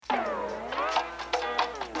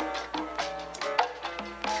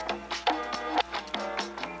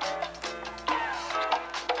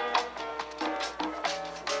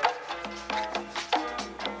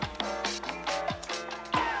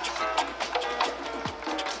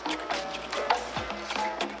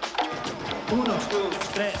Hello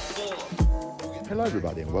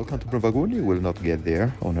everybody and welcome to Brovaguni. You will not get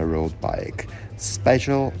there on a road bike.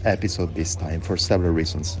 Special episode this time for several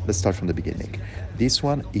reasons. Let's start from the beginning. This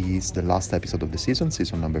one is the last episode of the season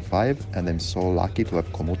number 5, and I'm so lucky to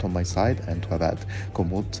have Komoot on my side and to have had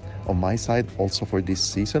Komoot on my side also for this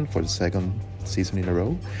season, for the second season in a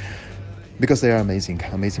row. Because they are amazing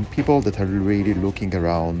people that are really looking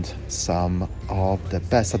around some of the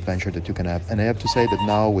best adventure that you can have. And I have to say that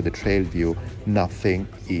now with the Trailview, nothing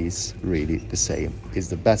is really the same. It's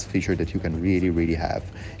the best feature that you can really have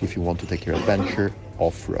if you want to take your adventure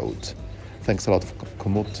off-road. Thanks a lot,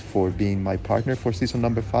 Komoot, for being my partner for season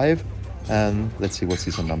number 5. And let's see what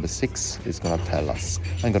season number 6 is gonna tell us.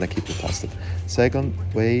 I'm gonna keep you posted. Second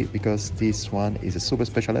way, because this one is a super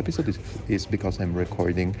special episode, is because I'm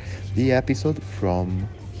recording the episode from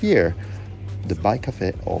here, the Bike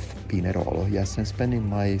Cafe of Pinerolo. Yes, I'm spending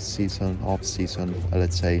my off-season,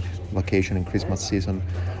 let's say vacation and Christmas season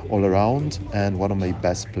all around, and one of my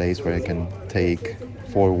best places where I can take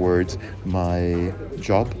forward my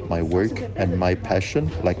job, my work, and my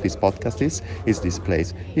passion, like this podcast is this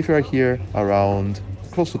place. If you are here around,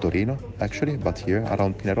 close to Torino actually, but here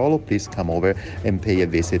around Pinerolo, please come over and pay a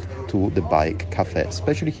visit to the Bike Cafe,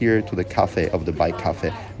 especially here to the cafe of the Bike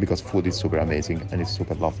Cafe, because food is super amazing and it's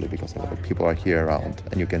super lovely because a lot of people are here around,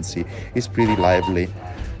 and you can see it's pretty lively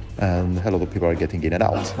and a lot of people are getting in and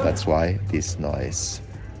out. That's why this noise.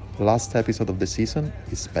 Last episode of the season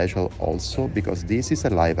is special also because this is a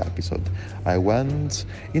live episode. I went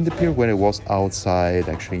in the period when I was outside,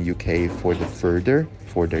 actually in UK, for the further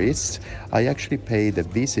east. I actually paid a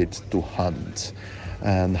visit to Hunt.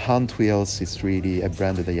 And Hunt Wheels is really a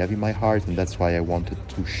brand that I have in my heart, and that's why I wanted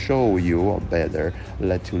to show you, or better,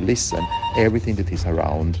 let you listen everything that is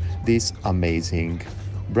around this amazing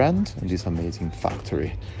brand and this amazing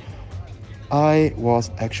factory. I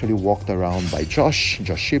was actually walked around by Josh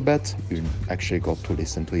Shibet. You actually got to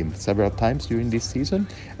listen to him several times during this season,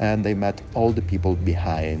 and I met all the people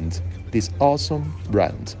behind this awesome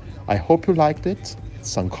brand. I hope you liked it.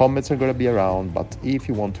 Some comments are going to be around, but if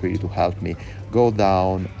you want really to help me, go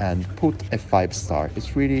down and put a 5-star.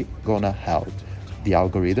 It's really going to help the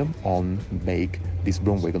algorithm on make this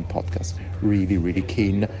Broomwagon podcast really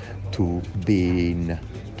keen to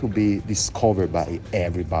be discovered by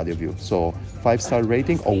everybody of you. So 5-star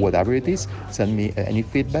rating or whatever it is, send me any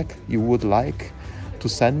feedback you would like to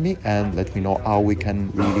send me and let me know how we can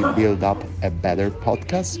really build up a better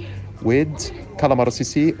podcast with Calamaro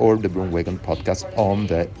CC or the Broomwagon podcast on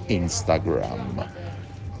the Instagram.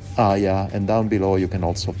 Yeah, and down below you can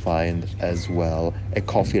also find as well a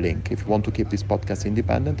coffee link if you want to keep this podcast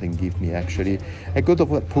independent and give me actually a bit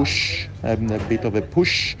of a push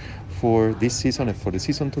for this season and for the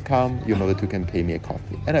season to come. You know that you can pay me a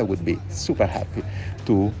coffee, and I would be super happy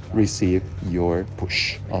to receive your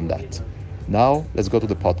push on that. Now let's go to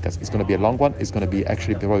the podcast. It's going to be a long one. It's going to be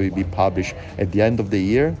actually probably be published at the end of the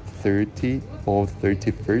year, 30 or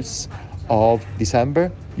 31st of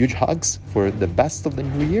December. Huge hugs for the best of the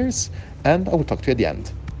New Year's, and I will talk to you at the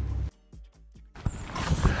end.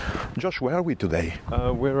 Josh, where are we today?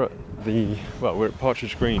 We're at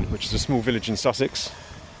Partridge Green, which is a small village in Sussex,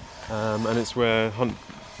 and it's where Hunt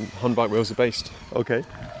Bike Wheels are based. Okay.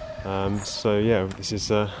 This is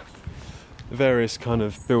various kind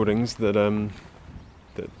of buildings that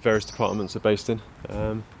various departments are based in.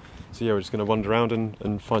 We're just going to wander around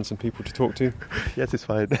and find some people to talk to. Yes, it's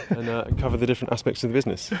fine. and cover the different aspects of the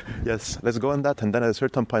business. Yes, let's go on that, and then at a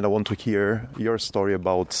certain point I want to hear your story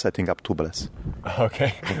about setting up Tubeless.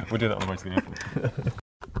 Okay, we'll do that on the way to the airport.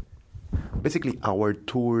 Basically, our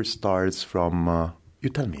tour starts from... you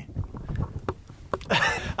tell me.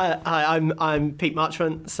 Hi, I'm Pete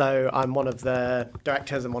Marchment, so I'm one of the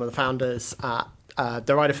directors and one of the founders at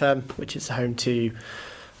The Rider Firm, which is home to,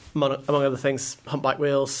 among other things, Hunt Bike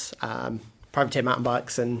Wheels, Privateer Mountain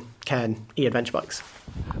Bikes, and Cairn e-Adventure Bikes.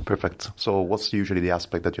 Perfect. So what's usually the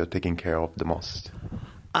aspect that you're taking care of the most?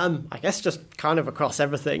 I guess just kind of across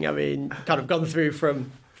everything. I mean, kind of gone through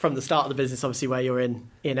from the start of the business, obviously, where you're in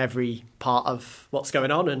every part of what's going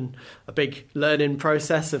on, and a big learning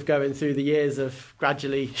process of going through the years of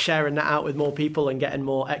gradually sharing that out with more people and getting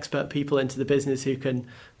more expert people into the business who can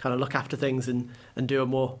kind of look after things and do a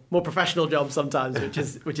more professional job sometimes,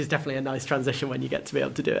 which is definitely a nice transition when you get to be able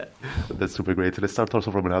to do it. That's super great. Let's start also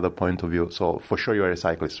from another point of view. So for sure you're a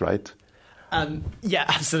cyclist, right? Yeah,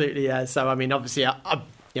 absolutely. Yeah. So I mean, obviously, I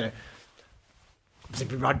obviously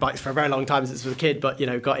been riding bikes for a very long time since I was a kid, but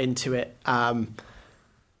got into it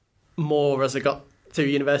more as I got through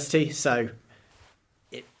university. So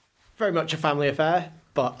it very much a family affair.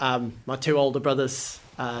 But my two older brothers,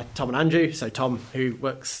 Tom and Andrew. So Tom, who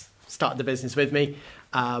works started the business with me.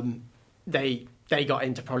 They got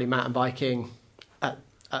into probably mountain biking at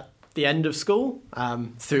the end of school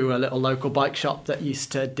through a little local bike shop that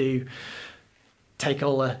used to take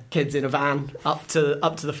all the kids in a van up to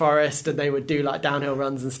the forest, and they would do like downhill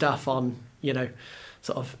runs and stuff on, you know,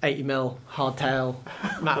 sort of 80mm hardtail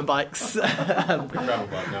mountain bikes. Gravel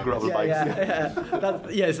bike now. Gravel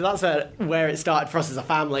bikes. So that's where it started for us as a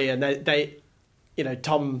family. And they you know,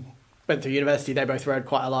 Tom went through university. They both rode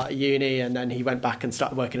quite a lot at uni, and then he went back and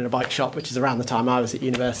started working in a bike shop, which is around the time I was at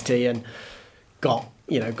university, and got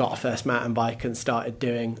a first mountain bike and started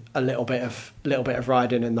doing a little bit of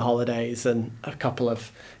riding in the holidays, and a couple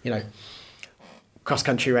of, you know, cross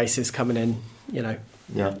country races coming in, you know,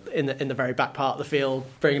 in the very back part of the field,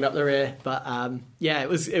 bringing up the rear. But it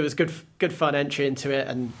was good fun entry into it,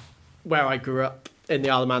 and where I grew up in the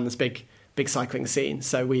Isle of Man, there's big cycling scene.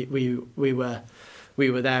 So we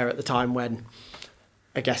were there at the time when,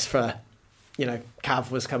 I guess, for, you know, Cav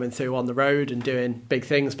was coming through on the road and doing big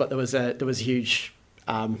things, but there was a huge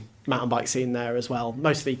mountain bike scene there as well,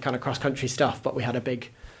 mostly kind of cross country stuff. But we had a big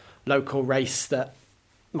local race that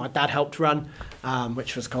my dad helped run,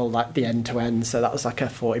 which was called like the End to End. So that was like a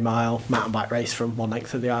 40-mile mountain bike race from one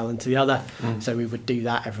length of the island to the other. So we would do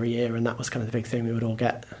that every year, and that was kind of the big thing we would all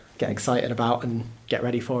get excited about and get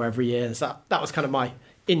ready for every year. So that was kind of my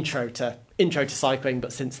intro to cycling.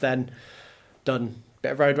 But since then, done a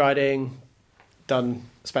bit of road riding,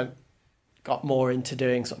 got more into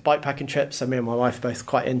doing sort of bikepacking trips. So me and my wife are both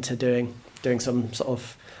quite into doing some sort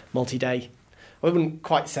of multi-day. I wouldn't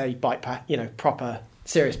quite say bikepack, you know, proper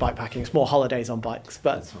serious bikepacking. It's more holidays on bikes,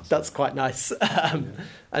 but that's quite nice.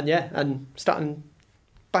 And starting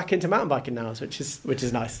back into mountain biking now, which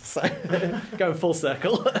is nice. So going full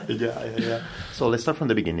circle. Yeah. So let's start from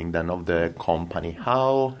the beginning then of the company.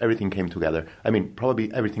 How everything came together. I mean,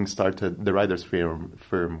 probably everything started. The riders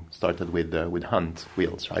firm started with Hunt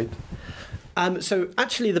wheels, right? So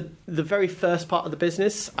actually, the very first part of the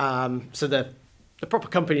business. So the proper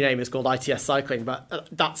company name is called ITS Cycling, but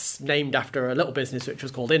that's named after a little business which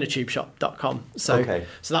was called InnerTubeShop.com. So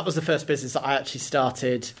that was the first business that I actually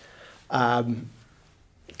started.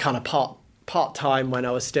 Kind of part time when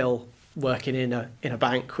I was still working in a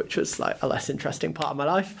bank, which was like a less interesting part of my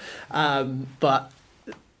life. But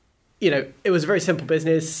you know, it was a very simple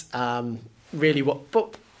business. Really,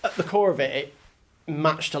 but at the core of it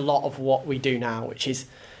matched a lot of what we do now, which is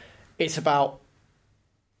it's about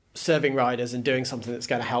serving riders and doing something that's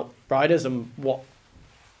going to help riders. And what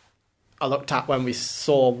I looked at when we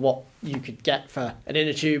saw what you could get for an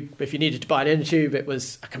inner tube, if you needed to buy an inner tube, it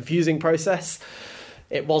was a confusing process.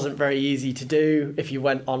 It wasn't very easy to do. If you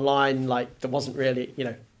went online, like, there wasn't really, you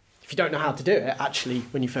know, if you don't know how to do it, actually,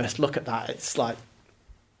 when you first look at that, it's like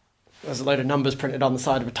there's a load of numbers printed on the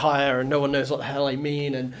side of a tyre and no one knows what the hell they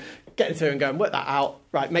mean, and getting through and going, work that out,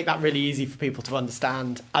 right, make that really easy for people to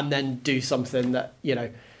understand, and then do something that, you know,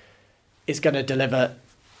 is going to deliver,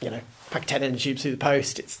 you know, pack 10 inner tubes through the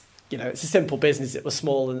post. It's, you know, it's a simple business. It was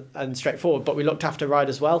small and straightforward, but we looked after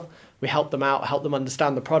riders well. We helped them out, helped them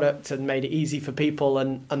understand the product, and made it easy for people,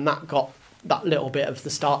 and that got that little bit of the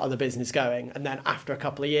start of the business going. And then after a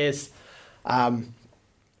couple of years, Tom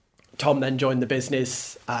then joined the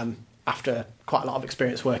business after quite a lot of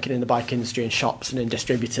experience working in the bike industry in shops and in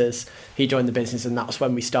distributors. He joined the business, and that's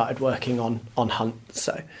when we started working on Hunt.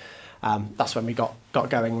 So that's when we got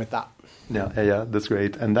going with that. Yeah, that's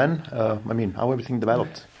great. And then, I mean, how everything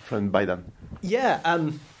developed by then? Yeah,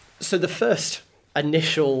 so the first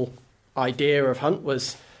initial idea of Hunt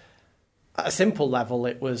was, at a simple level,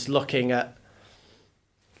 it was looking at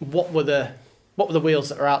what were the wheels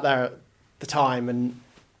that were out there at the time,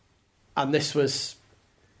 and this was,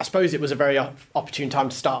 I suppose it was a very opportune time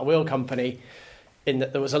to start a wheel company, in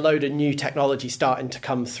that there was a load of new technology starting to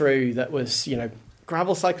come through that was, you know,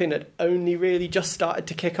 gravel cycling had only really just started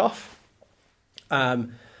to kick off.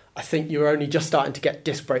 I think you were only just starting to get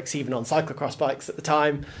disc brakes even on cyclocross bikes at the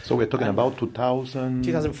time. So we're talking about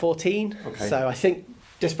 2014. Okay. So I think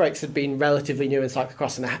disc brakes had been relatively new in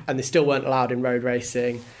cyclocross, and they still weren't allowed in road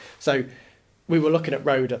racing. So we were looking at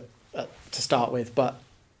road to start with,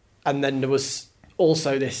 and then there was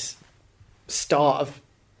also this start of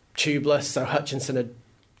tubeless. So Hutchinson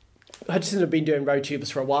had been doing road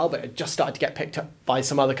tubers for a while, but it just started to get picked up by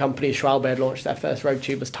some other companies. Schwalbe had launched their first road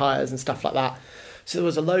tubers tyres and stuff like that. So there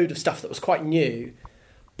was a load of stuff that was quite new,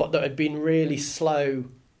 but that had been really slow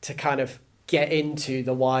to kind of get into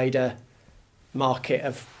the wider market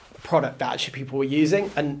of product that actually people were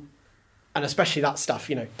using. And especially that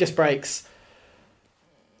stuff, you know, disc brakes,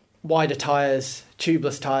 wider tyres,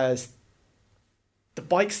 tubeless tyres. The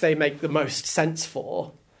bikes they make the most sense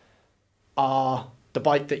for are the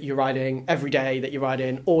bike that you're riding every day, that you ride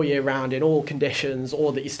in all year round in all conditions,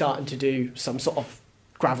 or that you're starting to do some sort of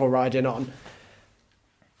gravel riding on.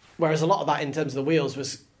 Whereas a lot of that in terms of the wheels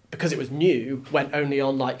was, because it was new, went only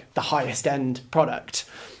on like the highest end product,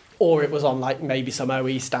 or it was on like maybe some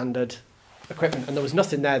OE standard equipment, and there was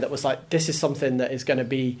nothing there that was like, this is something that is going to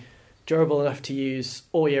be durable enough to use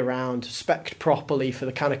all year round, spec'd properly for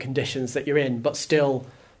the kind of conditions that you're in, but still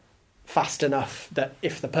fast enough that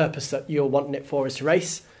if the purpose that you're wanting it for is to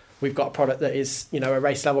race, we've got a product that is, you know, a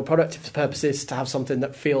race level product. If the purpose is to have something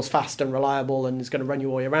that feels fast and reliable and is going to run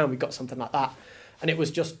you all year round, we've got something like that. And it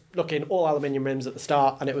was just looking all aluminium rims at the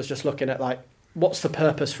start, and it was just looking at like, what's the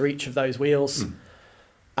purpose for each of those wheels?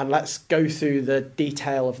 And let's go through the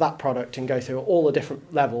detail of that product and go through all the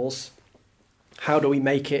different levels. How do we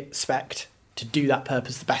make it spec'd to do that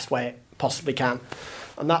purpose the best way it possibly can?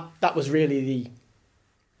 And that was really the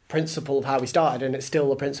principle of how we started, and it's still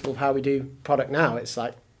the principle of how we do product now. It's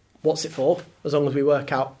like, what's it for? As long as we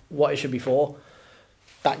work out what it should be for,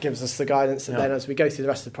 that gives us the guidance. And then as we go through the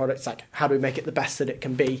rest of the product, it's like, how do we make it the best that it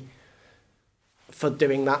can be for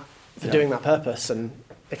doing that, doing that purpose? And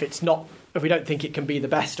if we don't think it can be the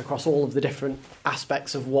best across all of the different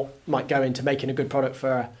aspects of what might go into making a good product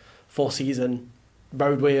for a 4-season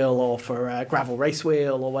road wheel, or for a gravel race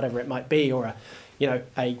wheel, or whatever it might be, or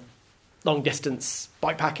a long distance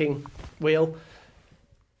bikepacking wheel,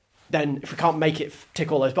 then if we can't make it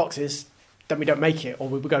tick all those boxes, then we don't make it, or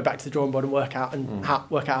we will go back to the drawing board and work out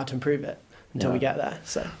how to improve it until we get there.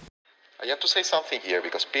 So I have to say something here,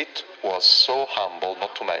 because Pete was so humble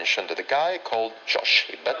not to mention that a guy called Josh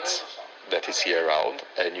Hibbett, that is here around,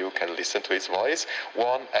 and you can listen to his voice,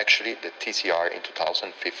 won actually the TCR in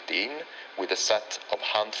 2015 with a set of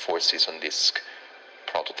Hunt 4-season disc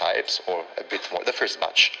prototypes, or a bit more, the first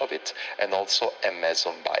batch of it, and also a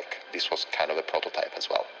Mason bike. This was kind of a prototype as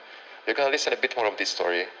well. You're going to listen a bit more of this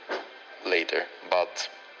story later, but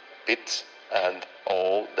Pete and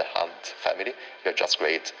all the Hunt family, you're just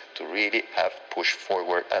great to really have pushed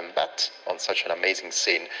forward and bet on such an amazing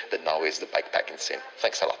scene that now is the bikepacking scene.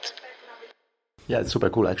 Thanks a lot. Yeah, it's super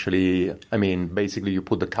cool actually. I mean, basically you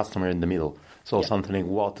put the customer in the middle. So something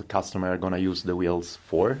what the customer are going to use the wheels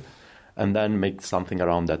for, and then make something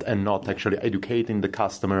around that, and not actually educating the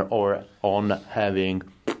customer or on having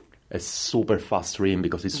a super fast rim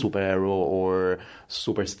because it's super aero or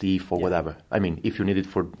super stiff or whatever. I mean, if you need it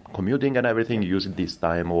for commuting and everything, use it this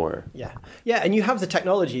time or... Yeah, and you have the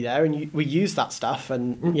technology there, and we use that stuff.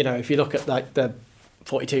 And, if you look at like the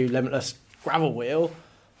 42 Limitless gravel wheel,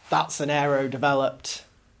 that's an aero-developed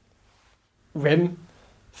rim,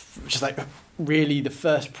 which is like really the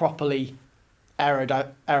first properly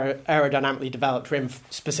aerodynamically developed rim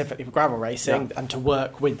specifically for gravel racing, and to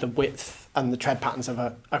work with the width and the tread patterns of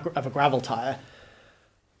a gravel tyre.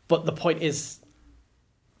 But the point is,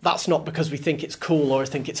 that's not because we think it's cool or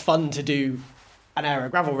think it's fun to do an aero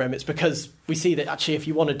gravel rim. It's because we see that actually if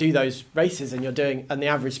you want to do those races and the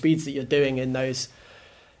average speeds that you're doing in those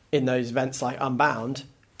events like Unbound,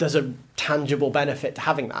 there's a tangible benefit to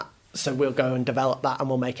having that. So we'll go and develop that and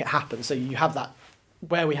we'll make it happen. So you have that.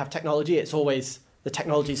 Where we have technology, it's always the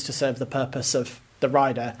technology is to serve the purpose of the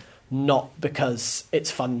rider, not because it's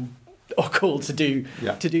fun or cool to do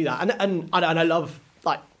that. And I love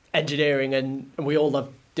like engineering, and we all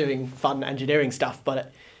love doing fun engineering stuff,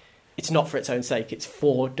 but it's not for its own sake. It's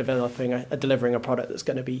for delivering a product that's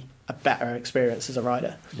going to be a better experience as a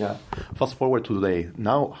rider. Yeah. Fast forward to today.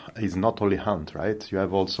 Now it's not only Hunt, right? You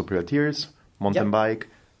have also Privateers, mountain bike,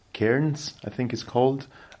 Cairns, I think it's called.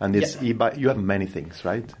 And it's e-bike. You have many things,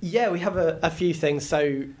 right? Yeah, we have a few things.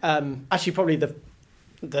 So actually, probably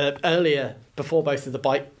the earlier, before both of the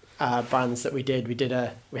bike brands that we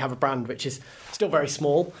have a brand which is still very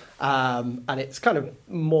small, and it's kind of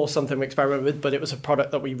more something we experiment with. But it was a product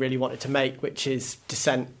that we really wanted to make, which is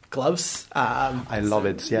Descent gloves. I love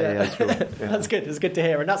it. Yeah, true. Yeah. That's good. It's good to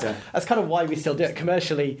hear, and that's kind of why we still do it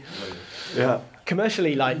commercially. Yeah.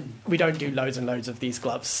 Commercially, like, we don't do loads and loads of these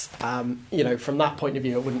gloves. From that point of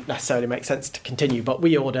view, it wouldn't necessarily make sense to continue. But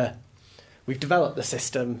we've developed the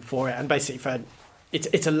system for it, and basically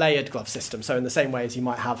it's a layered glove system. So in the same way as you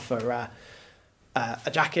might have for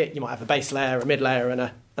a jacket, you might have a base layer, a mid layer, and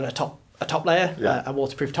a top layer, a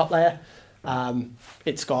waterproof top layer.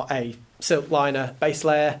 It's got a silk liner base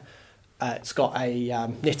layer. It's got a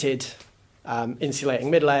knitted insulating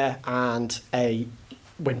mid layer and a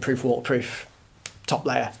windproof, waterproof top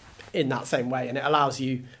layer in that same way, and it allows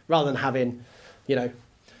you, rather than having a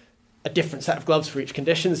different set of gloves for each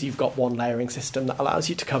conditions, you've got one layering system that allows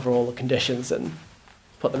you to cover all the conditions and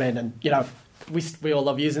put them in. And we all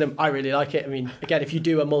love using them. I really like it. I mean, again, if you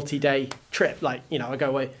do a multi-day trip, like I go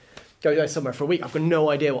away go somewhere for a week. I've got no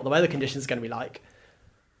idea what the weather conditions are going to be like.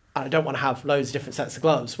 And I don't want to have loads of different sets of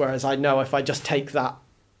gloves. Whereas I know if I just take the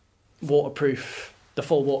full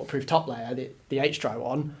waterproof top layer, the H-Dry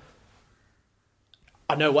one,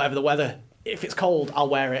 I know whatever the weather, if it's cold, I'll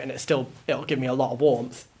wear it and it'll give me a lot of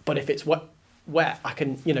warmth. But if it's wet, I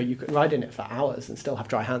can, you can ride in it for hours and still have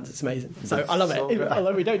dry hands. It's amazing. So I love it.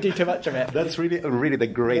 Although we don't do too much of it. That's really the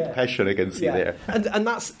great passion I can see there. And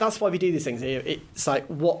that's why we do these things. It's like,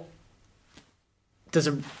 what there's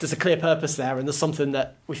a clear purpose there, and there's something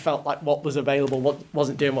that we felt like what was available, what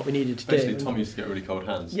wasn't doing what we needed to do. Basically, Tom used to get really cold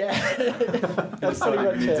hands. Yeah, that's so pretty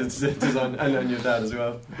much you it. need to design, and your dad as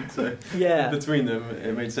well. So between them,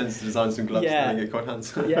 it made sense to design some gloves and get cold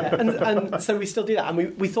hands. and so we still do that,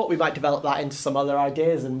 and we thought we might develop that into some other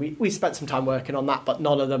ideas, and we spent some time working on that, but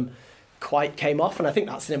none of them quite came off. And I think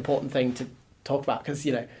that's an important thing to talk about, because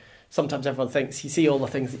sometimes everyone thinks, you see all the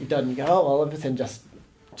things that you've done, and you go, oh well, everything just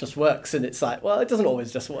works, and it's like, well, it doesn't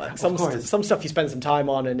always just work. Some stuff you spend some time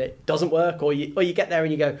on and it doesn't work, or you get there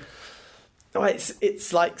and you go, oh,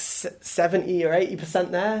 it's like 70 or 80%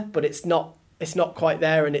 there, but it's not quite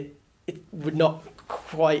there, and it would not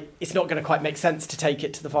quite, it's not going to quite make sense to take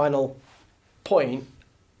it to the final point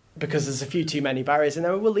because there's a few too many barriers in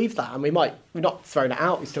there. We'll leave that, and we're not throwing it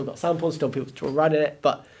out. We've still got samples, still people still running it,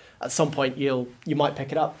 but at some point you might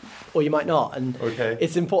pick it up or you might not, and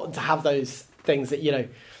it's important to have those things that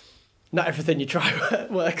not everything you try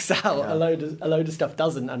works out. A load of stuff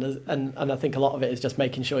doesn't, and I think a lot of it is just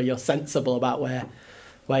making sure you're sensible about where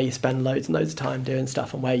you spend loads and loads of time doing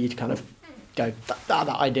stuff, and where you kind of go that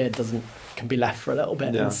idea can be left for a little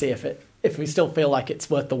bit and see if we still feel like it's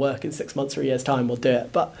worth the work in 6 months or a year's time, we'll do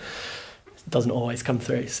it, but it doesn't always come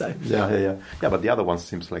through. So but the other ones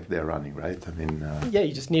seems like they're running, right? I mean,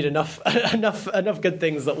 you just need enough good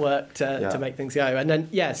things that work to make things go. And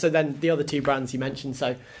then so then the other two brands you mentioned,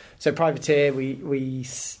 so Privateer,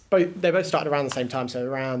 they both started around the same time, so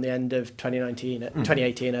around the end of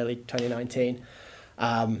 2018, early 2019,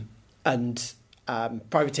 and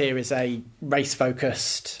Privateer is a race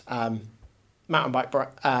focused mountain bike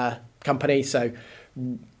company. So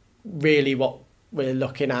really what we're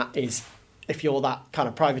looking at is, if you're that kind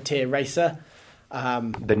of privateer racer,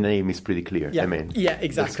 the name is pretty clear. I mean,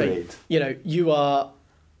 exactly. You are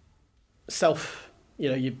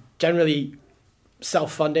you're generally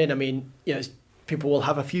self-funding. I mean, people will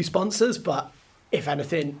have a few sponsors, but if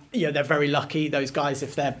anything, they're very lucky. Those guys,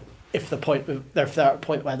 if they're at a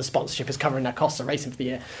point where the sponsorship is covering their costs of racing for the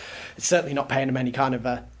year, it's certainly not paying them any kind of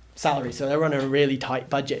a salary. So they're on a really tight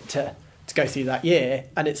budget to go through that year.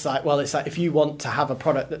 And it's like if you want to have a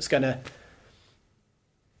product that's going to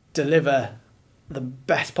deliver the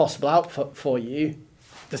best possible output for you,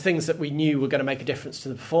 the things that we knew were going to make a difference to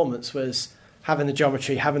the performance was having the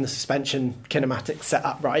geometry, having the suspension kinematics set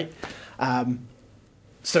up right,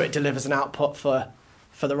 so it delivers an output for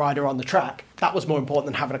the rider on the track. That was more important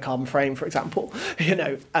than having a carbon frame, for example.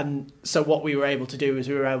 And so what we were able to do is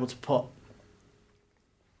we were able to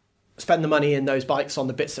spend the money in those bikes on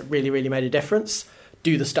the bits that really, really made a difference,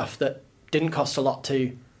 do the stuff that didn't cost a lot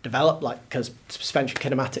to develop, like, because suspension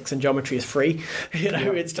kinematics and geometry is free.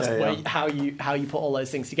 It's just how you put all those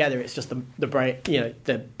things together. It's just the brain,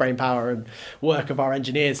 the brain power and work of our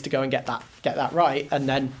engineers to go and get that right, and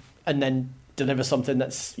then deliver something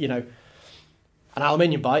that's an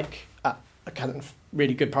aluminium bike at a kind of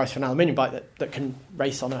really good price for an aluminium bike that can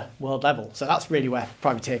race on a world level. So that's really where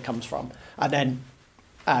Privateer comes from. And then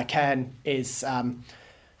Cairn is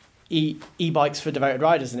e-bikes for devoted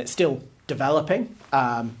riders, and it's still developing.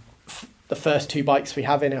 The first two bikes we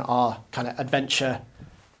have in it are kind of adventure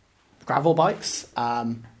gravel bikes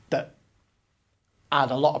that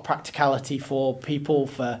add a lot of practicality for people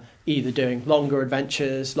for either doing longer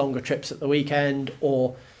adventures, longer trips at the weekend,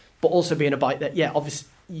 but also being a bike that, obviously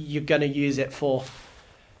you're going to use it for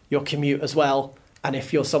your commute as well. And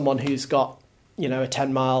if you're someone who's got, a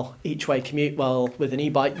 10-mile each way commute, well, with an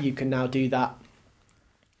e-bike, you can now do that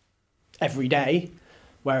every day.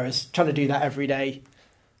 Whereas trying to do that every day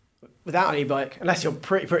without an e-bike, unless you're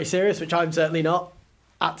pretty serious, which I'm certainly not,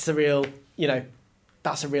 that's a real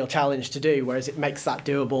challenge to do. Whereas it makes that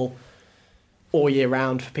doable all year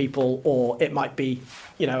round for people, or it might be,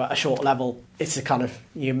 at a short level, it's a kind of,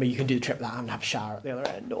 you can do the trip without having to have a shower at the other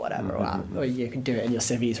end or whatever, or you can do it in your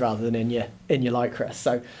civvies rather than in your Lycra.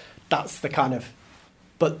 So that's the kind of,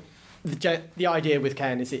 but the idea with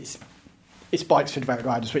Cairn is it's bikes for devoted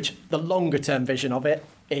riders, which the longer term vision of it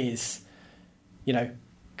is,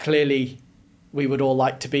 clearly we would all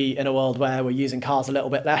like to be in a world where we're using cars a little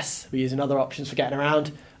bit less, we're using other options for getting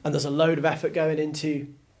around, and there's a load of effort going into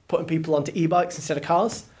putting people onto e-bikes instead of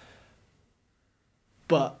cars.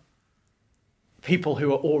 But people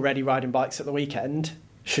who are already riding bikes at the weekend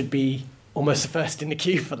should be almost the first in the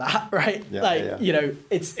queue for that, right?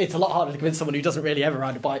 It's a lot harder to convince someone who doesn't really ever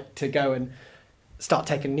ride a bike to go and start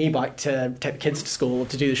taking an e-bike to take the kids to school or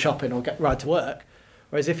to do the shopping or ride to work.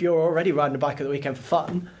 Whereas if you're already riding a bike at the weekend for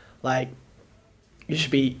fun, like, you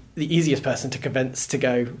should be the easiest person to convince to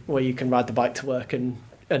go where you can ride the bike to work and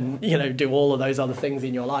do all of those other things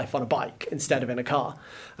in your life on a bike instead of in a car.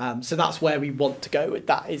 So that's where we want to go with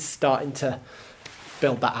that, is starting to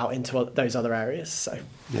build that out into those other areas. So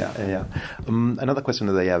another question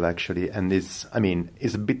that I have actually, and is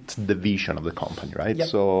a bit the vision of the company, right? Yep.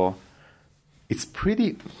 So it's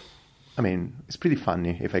pretty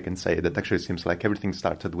funny, if I can say, that actually seems like everything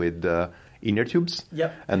started with inner tubes.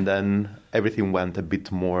 Yep. And then everything went a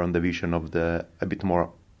bit more on the vision of a bit more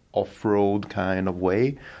off-road kind of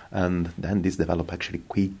way, and then this developed actually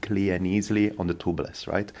quickly and easily on the tubeless,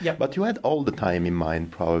 right? Yep. But you had all the time in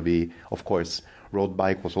mind, probably, of course, road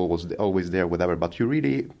bike was always there, whatever, but you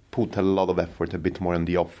really put a lot of effort a bit more on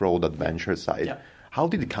the off-road adventure side. Yep. How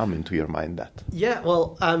did it come into your mind that? Yeah,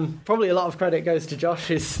 well, probably a lot of credit goes to Josh,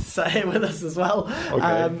 who's sat here with us as well.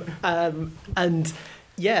 Okay.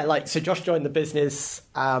 So Josh joined the business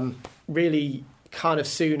really kind of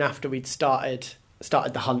soon after we'd started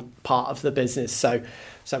the hunt part of the business. So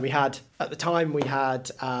we had, at the time,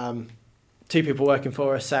 two people working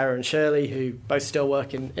for us, Sarah and Shirley, who both still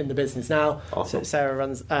work in the business now. Awesome.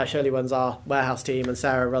 So Shirley runs our warehouse team, and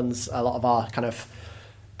Sarah runs a lot of our kind of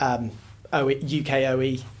UK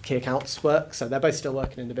OE key accounts work. So they're both still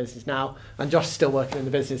working in the business now, and Josh is still working in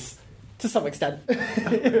the business to some extent,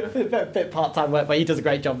 a bit part-time work, but he does a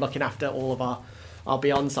great job looking after all of our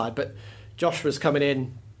Beyond side. But Josh was coming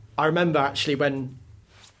in. I remember actually when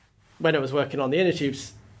I was working on the inner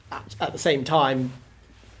tubes at the same time,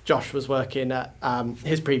 Josh was working at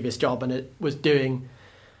his previous job, and it was doing,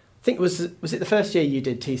 I think was it the first year you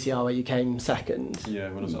did TCR where you came second? Yeah,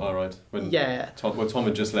 when I was at iRide. Tom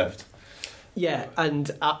had just left. Yeah,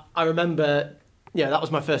 and I remember, that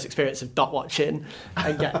was my first experience of dot watching,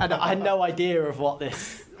 and I had no idea of what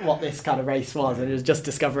this kind of race was, and it was just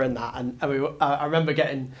discovering that. And I remember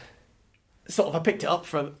getting I picked it up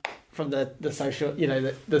from the social,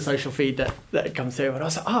 the social feed that had come through, and I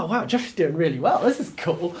was like, oh wow, Josh is doing really well. This is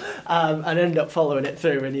cool, and ended up following it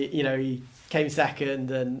through, and he came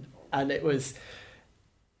second, and it was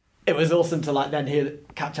awesome to then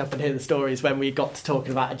catch up and hear the stories when we got to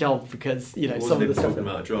talking about a job, because some of the stuff talking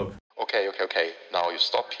about a job. Okay. Now you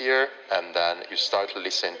stop here and then you start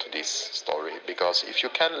listening to this story, because if you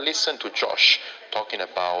can listen to Josh talking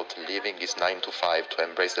about leaving his 9 to 5 to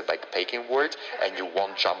embrace the bikepacking world, and you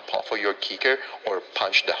won't jump off of your kicker or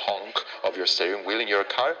punch the honk of your steering wheel in your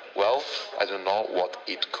car, well, I don't know what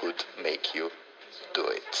it could make you do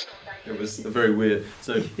it. It was very weird.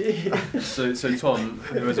 So Tom,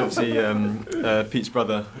 who was obviously Pete's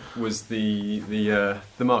brother, was the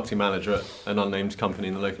marketing manager at an unnamed company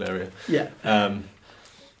in the local area. Yeah.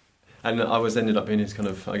 And I ended up being his kind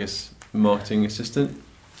of, I guess, marketing assistant.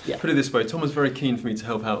 Yeah. Put it this way, Tom was very keen for me to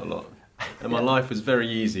help out a lot, and my life was very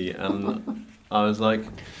easy. And I was like,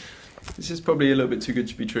 this is probably a little bit too good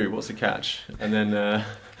to be true. What's the catch? And then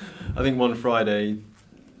I think one Friday,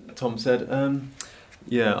 Tom said,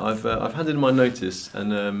 I've handed in my notice,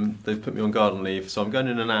 and they've put me on garden leave, so I'm going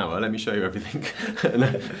in an hour. Let me show you everything.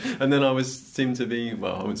 and then I seemed to be,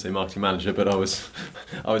 well, I wouldn't say marketing manager, but I was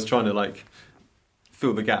trying to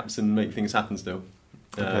fill the gaps and make things happen still.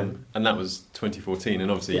 And that was 2014,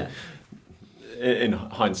 and obviously, in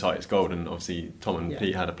hindsight, it's golden. Obviously, Tom and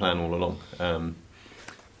Pete had a plan all along. So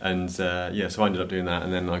I ended up doing that,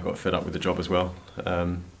 and then I got fed up with the job as well.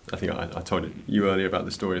 I think I told you earlier about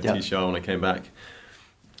the story of TCR when I came back.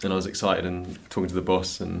 And I was excited and talking to the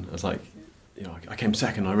boss, and I was like, I came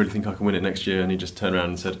second, I really think I can win it next year. And he just turned around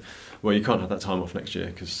and said, well, you can't have that time off next year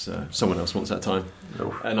because someone else wants that time.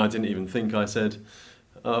 Oh. And I didn't even think. I said,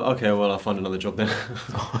 okay, well, I'll find another job then.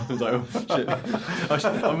 I was like, oh,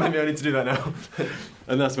 shit, maybe I need to do that now.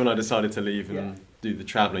 And that's when I decided to leave and do the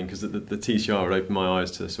travelling, because the TCR had opened my eyes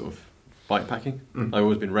to sort of bikepacking. I've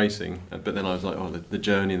always been racing, but then I was like, the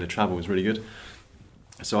journey and the travel was really good.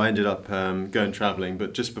 So I ended up going travelling,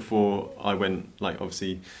 but just before I went,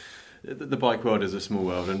 obviously, the bike world is a small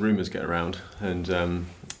world and rumours get around. And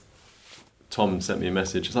Tom sent me a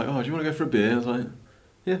message. It's like, do you want to go for a beer? I was like,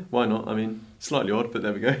 yeah, why not? I mean, slightly odd, but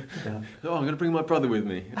there we go. Yeah. I'm going to bring my brother with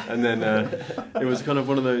me. And then it was kind of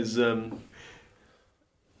one of those,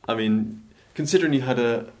 considering you had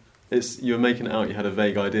you were making it out, you had a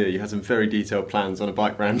vague idea, you had some very detailed plans on a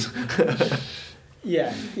bike brand.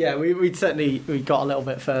 Yeah, we got a little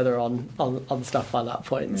bit further on stuff by that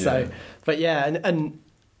point. Yeah. So, but yeah, and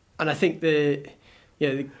I think the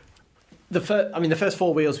first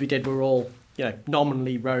four wheels we did were all, you know,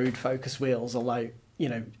 nominally road focused wheels, although, you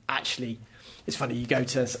know, actually it's funny, you go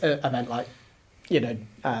to an event like, you know,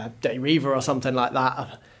 Dirty Reaver or something like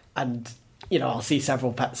that, and, you know, I'll see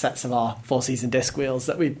several sets of our 4-season disc wheels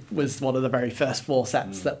that was one of the very first 4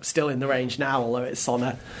 sets that's still in the range now, although it's on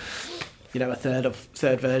a, you know, a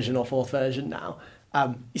third version or 4th version now.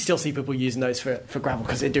 You still see people using those for gravel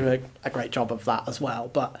because they do a great job of that as well.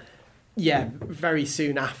 But yeah, very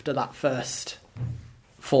soon after that first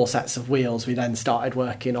 4 sets of wheels, we then started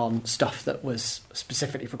working on stuff that was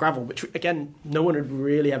specifically for gravel, which again, no one had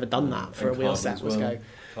really ever done that for a wheel set. Well.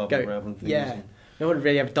 Carbon gravel things. Yeah, no one had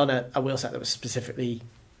really ever done a wheel set that was specifically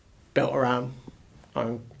built around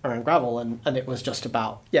gravel, and it was just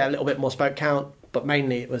about a little bit more spoke count, but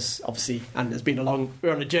mainly it was obviously, and there's been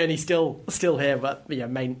we're on a journey still here, but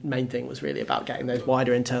main thing was really about getting those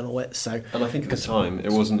wider internal widths. So, and I think at the time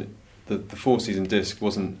it wasn't the 4-season disc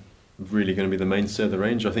wasn't really going to be the mainstay of the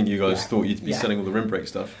range. I think you guys thought you'd be selling all the rim brake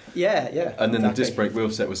stuff. Yeah. And then the disc brake wheel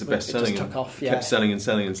set was the best selling. It just took off, kept selling and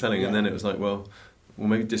selling and selling, and then it was like, well,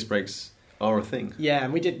 maybe disc brakes are a thing. Yeah,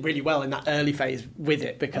 and we did really well in that early phase with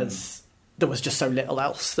it because there was just so little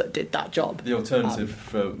else that did that job. The alternative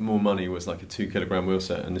for more money was like a 2-kilogram wheel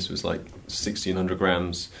set, and this was like 1,600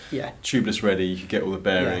 grams. Yeah. Tubeless ready, you could get all the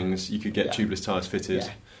bearings, you could get tubeless tyres fitted.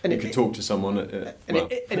 Yeah. And you could talk to someone. And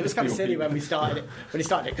it was kind of silly when we started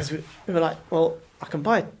it because we were like, well, I can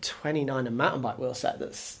buy a 29 and mountain bike wheel set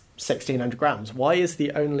that's 1,600 grams. Why is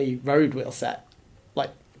the only road wheel set like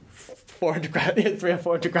 400 grams, 300 or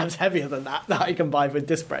 400 grams heavier than that I can buy with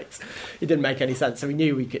disc brakes? It didn't make any sense. So we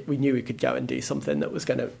knew we could go and do something that was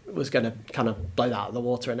going to kind of blow that out of the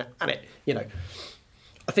water. And it, you know,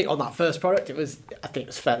 I think on that first product, I think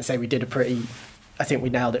it's fair to say we did I think we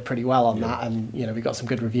nailed it pretty well on that, and you know, we got some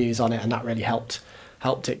good reviews on it, and that really helped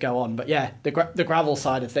it go on. But yeah, the gravel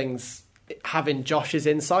side of things, having Josh's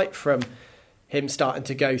insight from him starting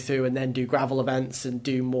to go through and then do gravel events and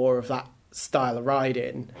do more of that style of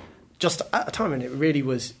riding, just at a time when it really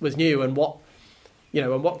was new, and what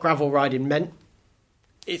gravel riding meant.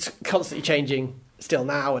 It's constantly changing still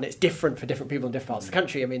now, and it's different for different people in different parts of the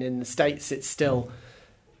country. I mean, in the States, it's still,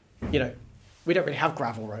 you know, we don't really have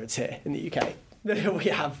gravel roads here in the UK.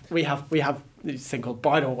 We have this thing called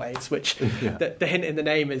bridleways, which the hint in the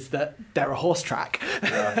name is that they're a horse track.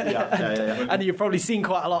 And you've probably seen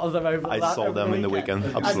quite a lot of them over. I saw them in the weekend.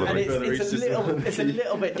 Absolutely, and it's a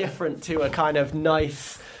little bit different to a kind of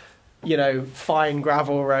nice, you know, fine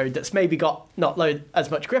gravel road that's maybe got not as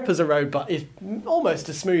much grip as a road, but is almost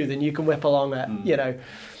as smooth, and you can whip along at you know.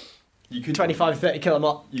 You could 25, 30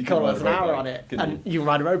 kilometers an hour on it, and you can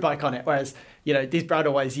ride a road bike on it. Whereas, you know, these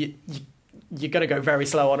bridleways, you're going to go very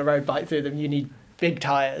slow on a road bike through them. You need big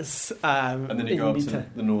tyres. And then you go up to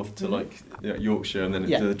the north to like Yorkshire, and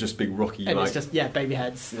then it's just big rocky, and it's just baby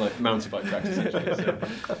heads, like mountain bike tracks essentially.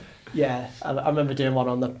 So. Yeah, I remember doing one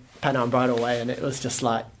on the Pennine Bridleway, and it was just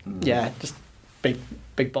like just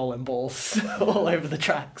big bowling balls all over the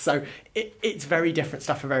track. So it's very different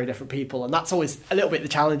stuff for very different people, and that's always a little bit the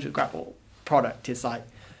challenge with gravel product, is like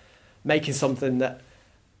making something that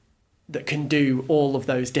can do all of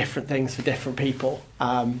those different things for different people.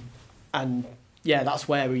 And yeah, that's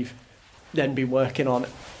where we've then been working on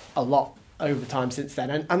a lot over time since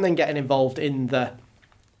then, and then getting involved in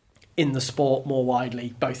the sport more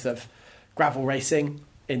widely, both of gravel racing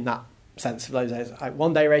in that sense of those like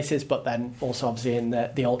one-day races, but then also obviously in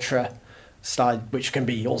the ultra style, which can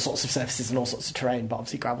be all sorts of surfaces and all sorts of terrain, but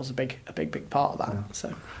obviously gravel's a big part of that.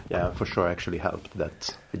 So yeah, for sure, actually helped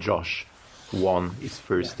that Josh won his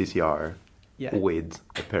first TCR with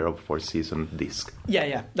a pair of 4-season disc.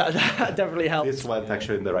 Yeah, that definitely helped. This went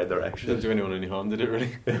actually in the right direction. Didn't do anyone any harm, did it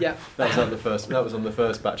really? Yeah. That was on the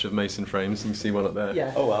first batch of Mason frames. You can see one up there.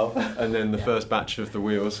 Yeah. Oh wow. And then the first batch of the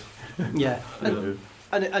wheels. Yeah.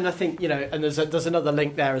 And I think, you know, and there's another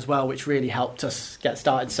link there as well, which really helped us get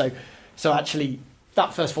started. So actually,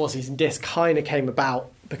 that first 4-season disc kind of came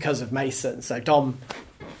about because of Mason. So Dom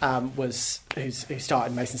who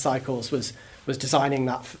started Mason Cycles was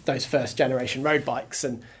designing those first generation road bikes,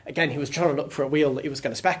 and again he was trying to look for a wheel that he was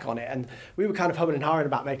going to spec on it, and we were kind of humming and hawing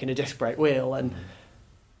about making a disc brake wheel and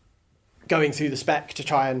going through the spec to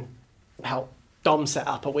try and help Dom set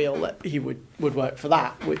up a wheel that he would work for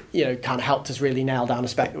that. You know, kind of helped us really nail down a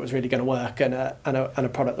spec that was really going to work and a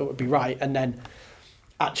product that would be right. And then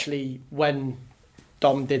actually when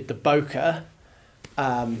Dom did the Boca,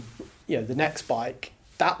 you know, the next bike,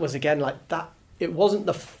 that was again like that. It wasn't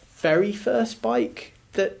the very first bike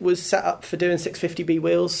that was set up for doing 650B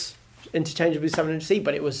wheels interchangeably with 700C,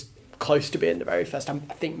 but it was close to being the very first time.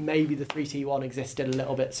 I think maybe the 3T1 existed a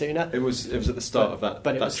little bit sooner. It was at the start of that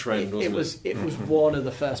trend, wasn't it? It was one of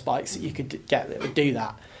the first bikes that you could get that would do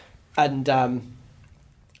that. And,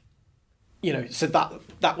 so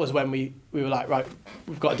that was when we were like, right,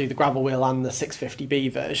 we've got to do the gravel wheel and the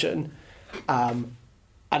 650B version. And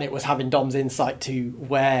it was having Dom's insight to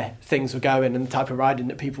where things were going and the type of riding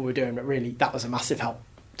that people were doing. But really, that was a massive help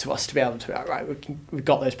to us to be able to be like, right, we've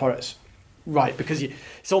got those products right, because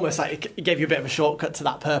it's almost like it gave you a bit of a shortcut to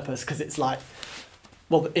that purpose, because it's like,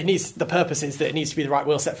 well, the purpose is that it needs to be the right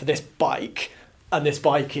wheel set for this bike, and this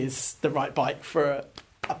bike is the right bike for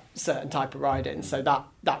a certain type of riding. So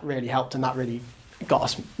that really helped, and that really got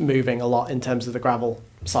us moving a lot in terms of the gravel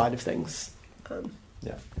side of things.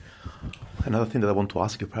 Yeah. Another thing that I want to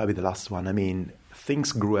ask you, probably the last one. I mean,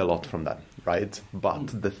 things grew a lot from that, right? But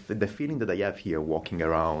the feeling that I have here walking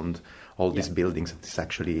around all these buildings, that is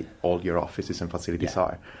actually all your offices and facilities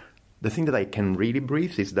are, the thing that I can really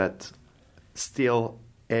breathe is that still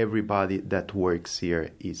everybody that works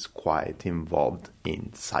here is quite involved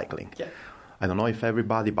in cycling. Yeah. I don't know if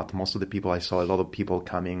everybody, but most of the people, I saw a lot of people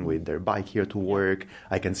coming with their bike here to work.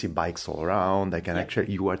 I can see bikes all around. I can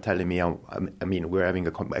actually, you are telling me, I mean, we're having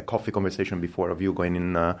a coffee conversation before of you going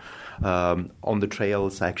in on the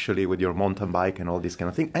trails actually with your mountain bike and all this kind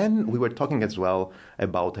of thing. And we were talking as well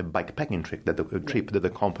about a bikepacking trip that the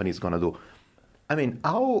company is going to do. I mean,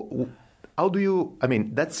 how do you, I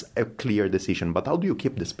mean, that's a clear decision, but how do you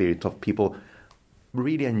keep the spirit of people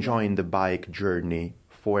really enjoying the bike journey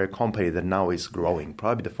for a company that now is growing?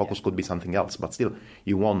 Probably the focus could be something else, but still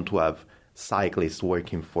you want to have cyclists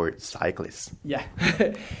working for cyclists. Yeah.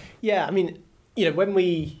 Yeah, I mean, when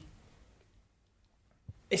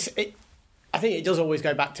I think it does always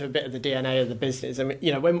go back to a bit of the DNA of the business. I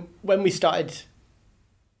mean, when we started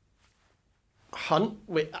Hunt,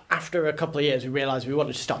 after a couple of years, we realised we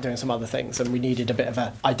wanted to start doing some other things, and we needed a bit of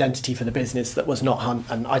an identity for the business that was not Hunt,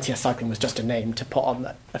 and ITS Cycling was just a name to put on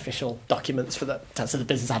the official documents so the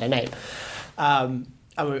business had a name. And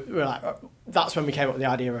we were like, that's when we came up with the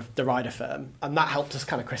idea of the rider firm, and that helped us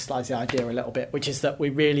kind of crystallise the idea a little bit, which is that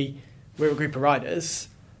we're a group of riders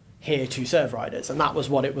here to serve riders, and that was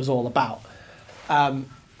what it was all about. And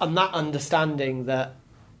that understanding that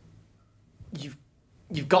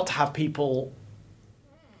you've got to have people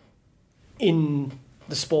in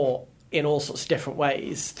the sport in all sorts of different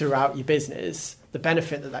ways throughout your business, the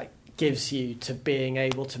benefit that gives you to being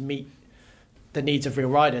able to meet the needs of real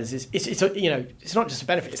riders is it's not just a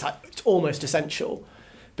benefit, it's almost essential,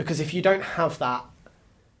 because if you don't have that,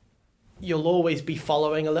 you'll always be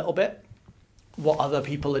following a little bit what other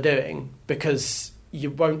people are doing, because you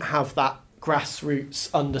won't have that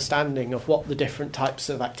grassroots understanding of what the different types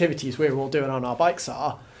of activities we're all doing on our bikes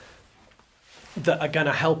are, that are going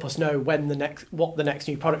to help us know what the next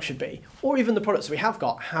new product should be, or even the products we have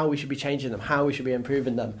got, how we should be changing them, how we should be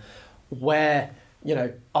improving them, where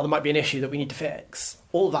there might be an issue that we need to fix.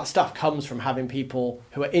 All of that stuff comes from having people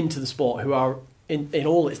who are into the sport, who are in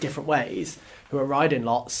all its different ways, who are riding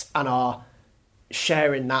lots and are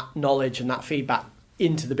sharing that knowledge and that feedback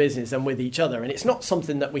into the business and with each other. And it's not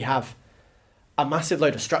something that we have a massive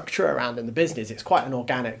load of structure around in the business. It's quite an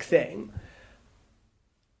organic thing,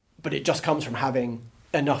 but it just comes from having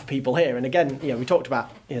enough people here. And again, we talked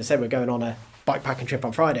about, say we're going on a bikepacking trip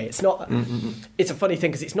on Friday. It's not, it's a funny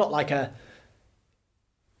thing, because it's not like a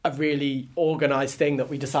really organised thing that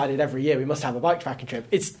we decided every year we must have a bikepacking trip.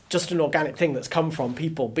 It's just an organic thing that's come from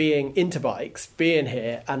people being into bikes, being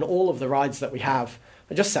here, and all of the rides that we have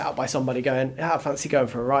are just set up by somebody going, I fancy going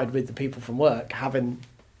for a ride with the people from work, having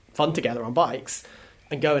fun together on bikes,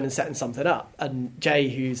 and going and setting something up. And Jay,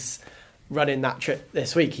 who's running that trip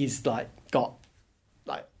this week, he's got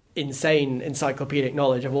insane encyclopedic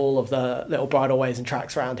knowledge of all of the little bridleways and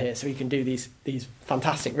tracks around here, so he can do these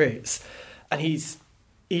fantastic routes. And he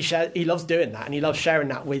loves doing that, and he loves sharing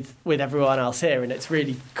that with everyone else here. And it's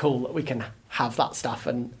really cool that we can have that stuff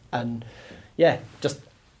and just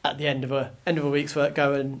at the end of a week's work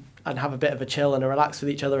go and have a bit of a chill and a relax with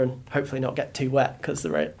each other, and hopefully not get too wet, because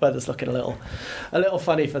the weather's looking a little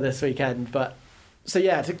funny for this weekend. But so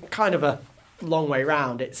it's a kind of a long way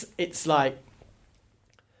round. It's like,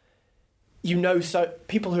 so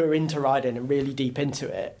people who are into riding and really deep into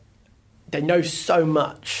it, they know so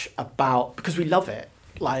much about, because we love it.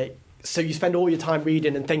 So you spend all your time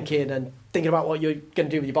reading and thinking about what you're going to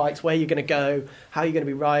do with your bikes, where you're going to go, how you're going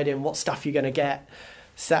to be riding, what stuff you're going to get,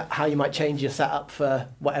 how you might change your setup for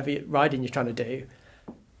whatever riding you're trying to do.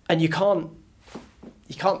 And you can't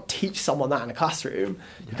teach someone that in a classroom.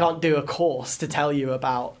 You can't do a course to tell you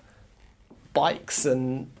about bikes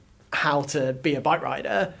and how to be a bike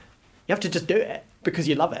rider. You have to just do it. because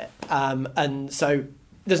you love it. And so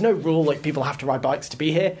there's no rule like people have to ride bikes to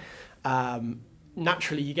be here.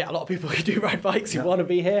 Naturally, you get a lot of people who do ride bikes who want to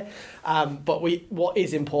be here. But what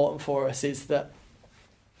is important for us is that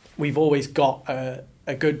we've always got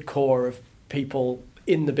a good core of people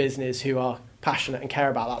in the business who are passionate and care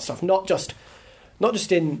about that stuff. Not just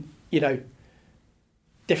in,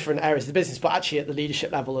 different areas of the business, but actually at the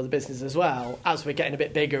leadership level of the business as well. As we're getting a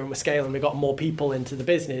bit bigger and we're scaling, we've got more people into the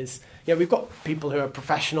business. We've got people who are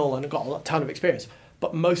professional and have got a ton of experience.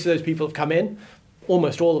 But most of those people have come in,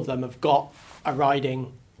 almost all of them have got a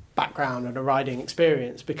riding background and a riding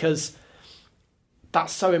experience, because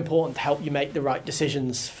that's so important to help you make the right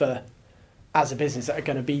decisions for as a business that are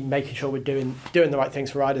going to be making sure we're doing the right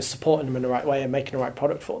things for riders, supporting them in the right way and making the right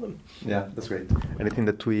product for them. Yeah, that's great. Anything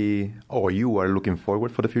that you are looking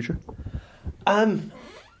forward for the future?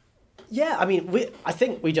 Yeah, I mean, I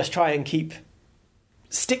think we just try and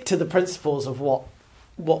stick to the principles of what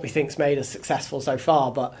we think's made us successful so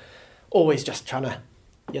far, but always just trying to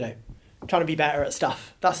be better at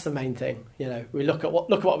stuff. That's the main thing. We look at what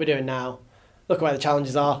we're doing now, look at where the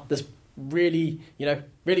challenges are. There's really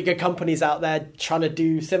good companies out there trying to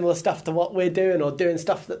do similar stuff to what we're doing, or doing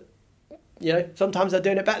stuff that, sometimes they're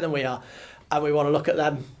doing it better than we are. And we want to look at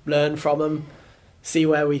them, learn from them, see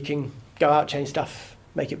where we can go out, change stuff,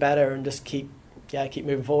 make it better, and just keep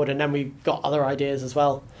moving forward. And then we've got other ideas as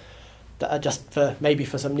well that are just for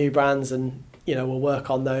some new brands, and, we'll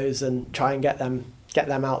work on those and try and get them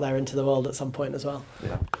out there into the world at some point as well.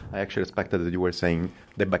 Yeah, I actually expected that you were saying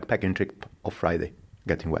the backpacking trip of Friday.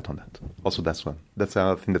 Getting wet on that. Also, that's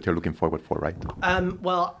a thing that you're looking forward for, right?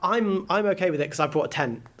 Well, I'm okay with it because I brought a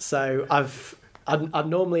tent. So I'm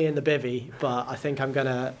normally in the bivvy, but I think I'm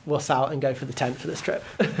gonna wuss out and go for the tent for this trip.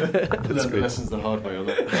 Learn the lessons the hard way on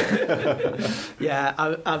that. Yeah,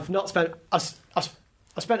 I've not spent. I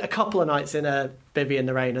spent a couple of nights in a bivvy in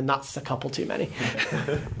the rain, and that's a couple too many.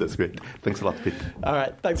 That's great. Thanks a lot, Pete. All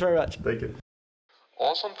right, thanks very much. Thank you.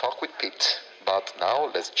 Awesome talk with Pete, but now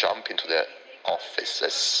let's jump into the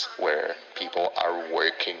offices where people are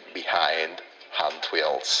working behind hand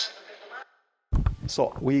wheels.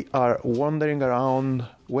 So we are wandering around.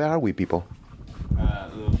 Where are we, people?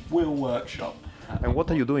 The wheel workshop. And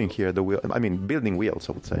what are you doing here? Building wheels,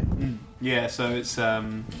 I would say. Yeah, so it's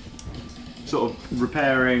sort of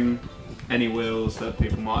repairing any wheels that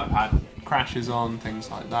people might have had crashes on,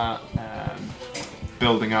 things like that.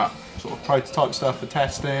 Building up sort of prototype stuff for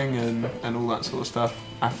testing and all that sort of stuff.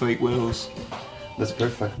 Athlete wheels. That's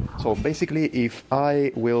perfect. So basically, if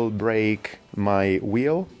I will break my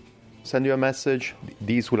wheel, send you a message,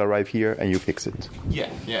 these will arrive here and you fix it.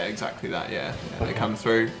 Yeah, exactly that, yeah. They come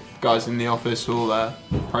through. Guys in the office will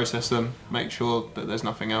process them, make sure that there's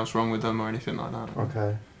nothing else wrong with them or anything like that.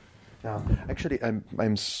 Okay. Yeah. Actually,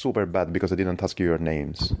 I'm super bad because I didn't ask you your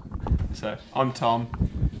names. So, I'm Tom.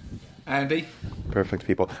 Andy. Perfect,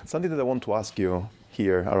 people. Something that I want to ask you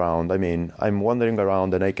here around. I'm wandering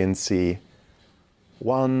around and I can see two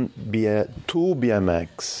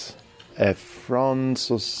BMX, a front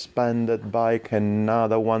suspended bike,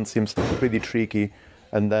 another one seems pretty tricky,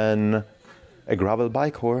 and then a gravel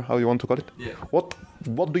bike, or how you want to call it? Yeah. What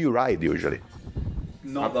do you ride usually?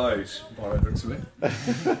 Not those, by the looks of it.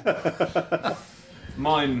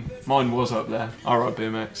 Mine was up there. I ride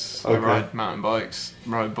BMX, Okay. I ride mountain bikes,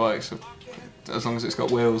 road bikes. As long as it's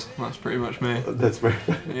got wheels, that's pretty much me. That's very...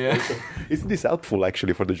 Yeah. Isn't this helpful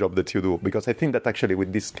actually for the job that you do? Because I think that actually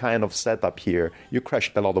with this kind of setup here, you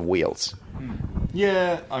crashed a lot of wheels.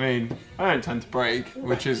 Yeah, I don't tend to break,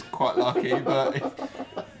 which is quite lucky, but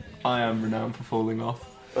I am renowned for falling off.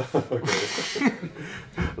 Okay.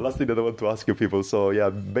 Last thing that I want to ask you people, so yeah,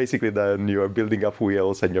 basically then you're building up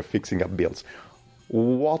wheels and you're fixing up builds.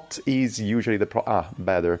 What is usually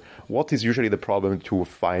what is usually the problem to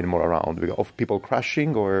find more around? Of people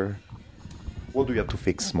crashing, or what do you have to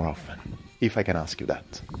fix more often? If I can ask you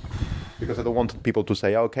that. Because I don't want people to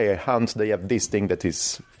say, okay, Hunt, they have this thing that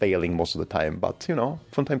is failing most of the time, but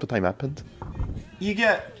from time to time happened.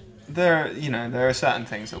 There are certain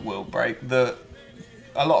things that will break.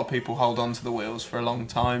 A lot of people hold on to the wheels for a long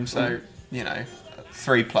time, so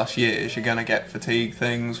 3+ years, you're going to get fatigue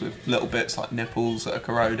things with little bits like nipples that are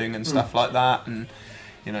corroding and stuff like that. And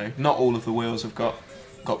not all of the wheels have got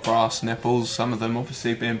brass nipples. Some of them,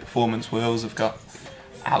 obviously being performance wheels, have got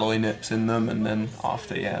alloy nips in them. And then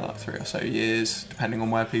after 3 or so years, depending on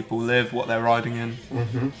where people live, what they're riding in,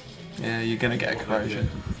 you're going to get a corrosion.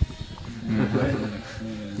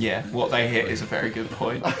 Yeah, what they hit is a very good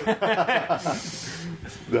point. Yeah,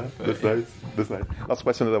 that's nice. That's nice. Last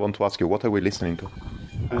question that I want to ask you: what are we listening to?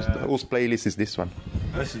 Whose playlist is this one?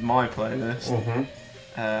 This is my playlist.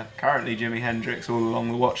 Currently Jimi Hendrix all along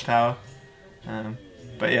the Watchtower.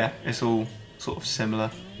 But yeah, it's all sort of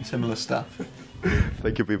similar stuff.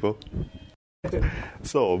 Thank you, people.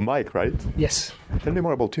 So, Mike, right? Yes. Tell me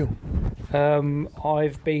more about you.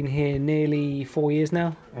 I've been here nearly 4 years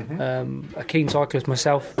now. A keen cyclist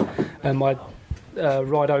myself. I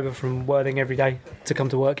ride over from Worthing every day to come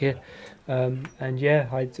to work here. And yeah,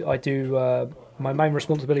 I do. My main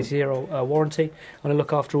responsibility here are warranty, and I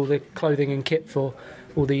look after all the clothing and kit for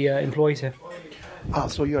all the employees here.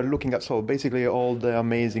 So you are looking at, so basically all the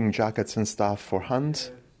amazing jackets and stuff for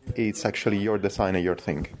Hunt, it's actually your design and your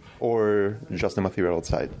thing, or just the material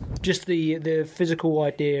outside? Just the physical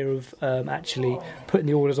idea of actually putting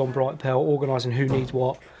the orders on Brightpearl, organising who needs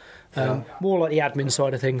what, more like the admin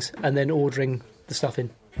side of things, and then ordering the stuff in.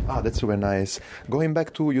 That's super nice. Going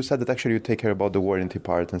back to, you said that actually you take care about the warranty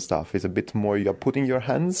part and stuff. It's a bit more, you're putting your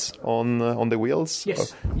hands on the wheels?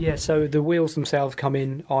 Yes. Yeah, so the wheels themselves come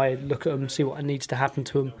in, I look at them, see what needs to happen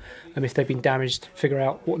to them, and if they've been damaged, figure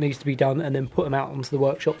out what needs to be done, and then put them out onto the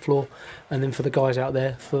workshop floor, and then for the guys out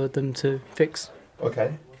there, for them to fix.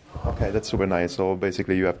 Okay, that's super nice. So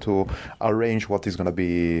basically you have to arrange what is going to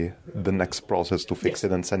be the next process to fix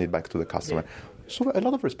it and send it back to the customer. Yeah. So a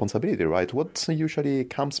lot of responsibility, right? What usually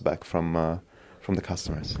comes back from the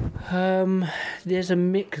customers? There's a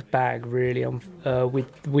mixed bag really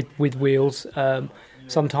with wheels.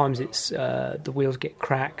 Sometimes it's the wheels get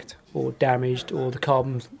cracked or damaged, or the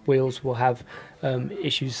carbon wheels will have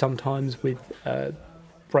issues sometimes with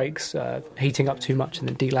brakes heating up too much and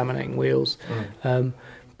then delaminating wheels.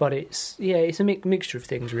 But it's a mixture of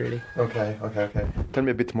things, really. Okay. Tell me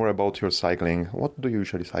a bit more about your cycling. What do you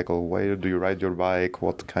usually cycle? Where do you ride your bike?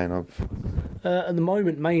 What kind of... At the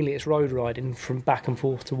moment, mainly it's road riding from back and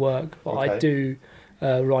forth to work. But I do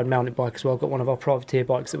ride mountain bike as well. I've got one of our privateer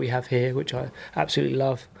bikes that we have here, which I absolutely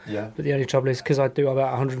love. Yeah. But the only trouble is, because I do about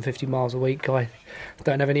 150 miles a week, I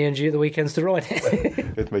don't have any energy at the weekends to ride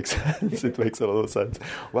it. It makes sense. It makes a lot of sense.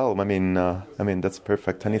 Well, I mean, that's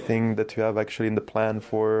perfect. Anything that you have actually in the plan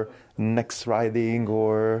for next riding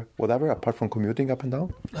or whatever, apart from commuting up and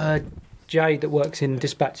down? Jay, that works in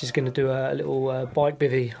dispatch, is going to do a little bike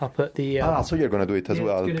bivvy up at the... so you're going to do it as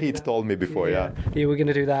well. Pete told me before, yeah. Yeah, we're going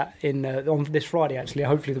to do that on this Friday, actually.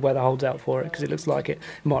 Hopefully the weather holds out for it, because it looks like it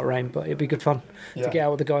might rain, but it'll be good fun to get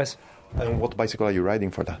out with the guys. And what bicycle are you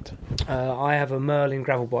riding for that? I have a Merlin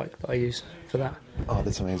gravel bike that I use for that. Oh,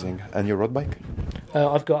 that's amazing. And your road bike?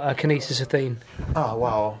 I've got a Kinesis Athene. Oh,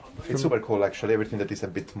 wow. It's super cool, actually. Everything that is a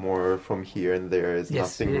bit more from here and there is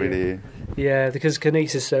nothing really... Yeah, because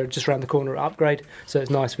Kinesis are just around the corner at Upgrade, so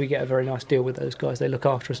it's nice. We get a very nice deal with those guys. They look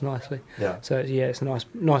after us nicely. Yeah. So, it's a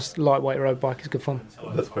nice lightweight road bike. It's good fun.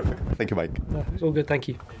 That's perfect. Thank you, Mike. It's all good, thank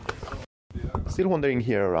you. Still wandering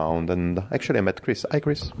here around, and actually I met Chris. Hi,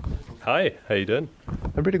 Chris. Hi, how you doing?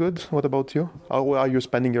 I'm pretty good. What about you? How are you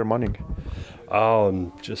spending your morning? Oh,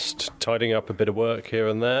 I'm just tidying up a bit of work here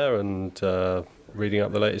and there, and reading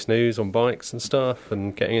up the latest news on bikes and stuff,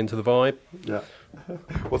 and getting into the vibe. Yeah.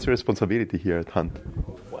 What's your responsibility here at Hunt?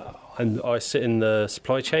 Well, and I sit in the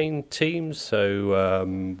supply chain team, so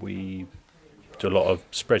we do a lot of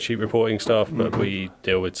spreadsheet reporting stuff, but we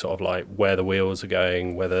deal with sort of like where the wheels are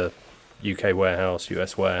going, whether UK warehouse,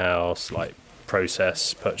 US warehouse, like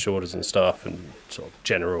process, purchase orders and stuff, and sort of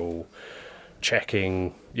general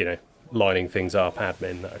checking, lining things up,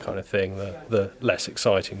 admin, that kind of thing, the less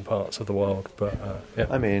exciting parts of the world. But yeah.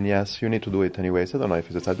 I mean, yes, you need to do it anyways. I don't know if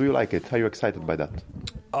it's exciting. Do you like it? Are you excited by that?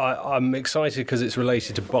 I'm excited because it's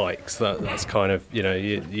related to bikes. That's kind of,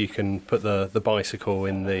 you can put the bicycle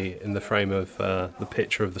in the frame of the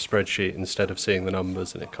picture of the spreadsheet instead of seeing the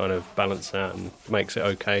numbers, and it kind of balances out and makes it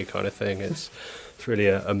okay kind of thing. It's really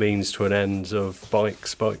a means to an end of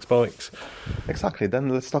bikes. Exactly. Then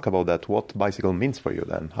let's talk about that. What bicycle means for you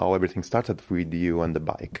then? How everything started with you and the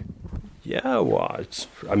bike? Yeah, well,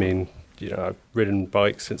 I've ridden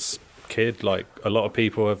bikes since kid. Like a lot of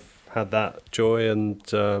people have had that joy and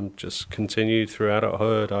just continued through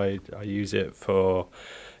adulthood. I use it for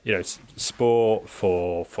sport,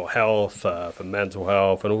 for health, for mental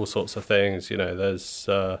health, and all sorts of things. There's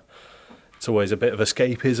it's always a bit of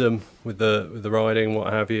escapism with the riding,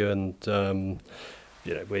 what have you, and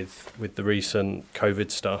with the recent COVID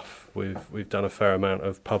stuff, we've done a fair amount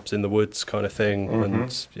of pubs in the woods kind of thing,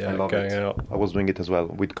 and going out. I was doing it as well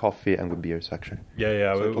with coffee and with beers actually.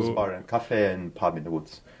 Yeah. So it was bar and cafe and pub in the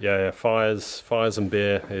woods. Yeah. Fires and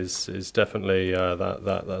beer is definitely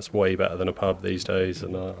that's way better than a pub these days,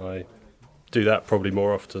 and I do that probably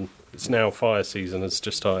more often. It's now fire season has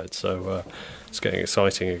just started, so it's getting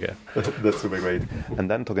exciting again. That's super great. And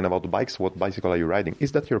then talking about the bikes, what bicycle are you riding?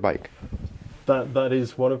 Is that your bike? That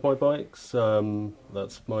is one of my bikes.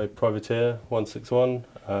 That's my Privateer 161.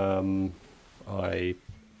 I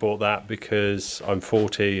bought that because I'm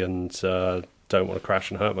 40 and don't want to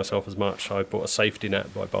crash and hurt myself as much. I bought a safety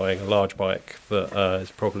net by buying a large bike that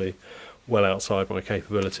is probably well outside my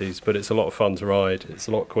capabilities, but it's a lot of fun to ride. It's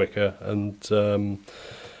a lot quicker and it's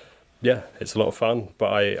a lot of fun.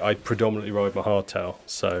 But I predominantly ride my hardtail,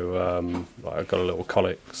 so I've got a little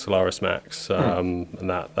Colic Solaris Max, and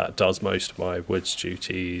that does most of my woods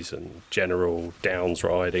duties and general downs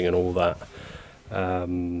riding and all that.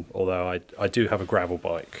 Although I do have a gravel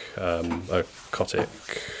bike, a Kotick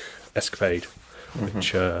Escapade,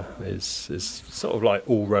 which is sort of like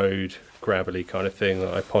all-road, gravelly kind of thing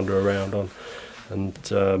that I ponder around on. And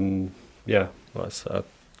I've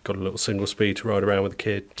got a little single speed to ride around with the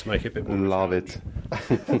kid to make it a bit more. Love it.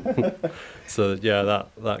 So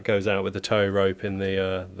that goes out with the tow rope in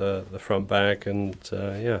the front bag, and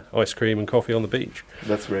ice cream and coffee on the beach.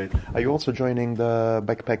 That's great. Are you also joining the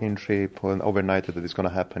backpacking trip and overnight that is going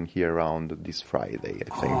to happen here around this Friday,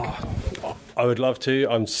 I think? I would love to.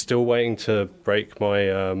 I'm still waiting to break my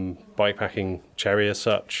bikepacking cherry as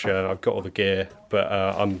such. I've got all the gear, but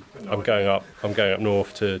I'm going up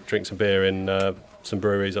north to drink some beer in some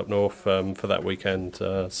breweries up north for that weekend.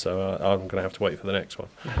 So I'm going to have to wait for the next one.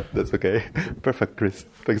 That's okay. Perfect, Chris.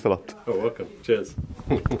 Thanks a lot. Oh, welcome. Cheers.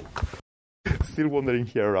 Still wandering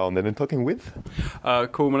here around and then talking with?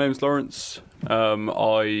 Cool, my name's Lawrence.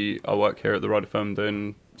 I work here at the Rider Firm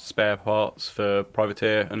doing spare parts for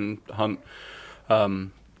Privateer and Hunt.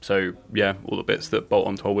 So yeah, all the bits that bolt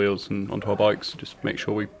onto our wheels and onto our bikes, just make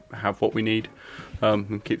sure we have what we need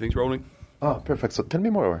and keep things rolling. Ah, perfect. So tell me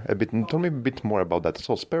a bit more about that.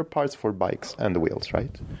 So spare parts for bikes and the wheels, right?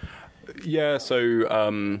 Yeah,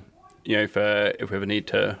 so if we ever need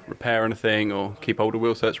to repair anything or keep older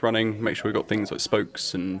wheel sets running, make sure we've got things like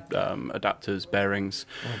spokes and adapters, bearings.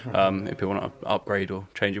 If we want to upgrade or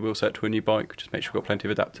change a wheel set to a new bike, just make sure we've got plenty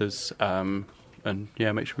of adapters. And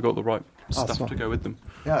make sure we've got the right stuff to go with them.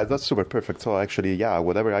 Yeah, that's super perfect. So actually,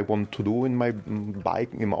 whatever I want to do in my bike,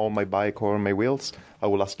 on my bike or my wheels, I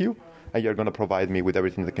will ask you. And you're going to provide me with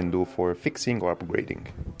everything they can do for fixing or upgrading.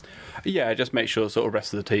 Yeah, just make sure sort of the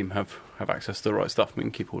rest of the team have access to the right stuff. We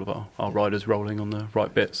can keep all of our riders rolling on the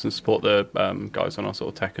right bits and support the guys on our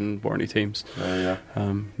sort of tech and warranty teams.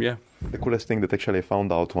 The coolest thing that actually I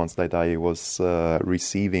found out once that I was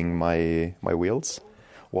receiving my wheels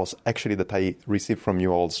was actually that I received from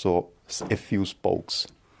you also a few spokes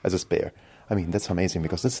as a spare. I mean, that's amazing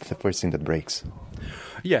because that's the first thing that breaks.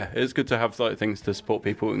 Yeah, it's good to have like things to support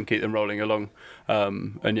people and keep them rolling along.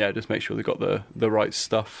 Just make sure they've got the right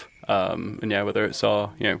stuff. Whether it's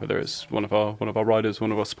one of our riders,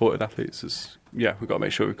 one of our supported athletes, we've got to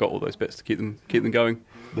make sure we've got all those bits to keep them going.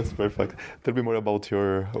 That's perfect. Tell me more about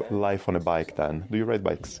your life on a bike then. Do you ride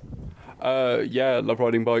bikes? I love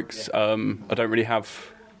riding bikes. I don't really have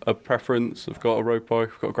a preference. I've got a road bike,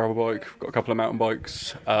 I've got a gravel bike, I've got a couple of mountain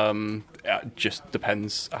bikes. It just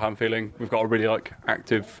depends how I'm feeling. We've got a really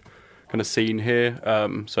active kind of scene here.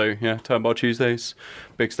 Turn bar Tuesdays,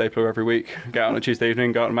 big stapler every week. Get out on a Tuesday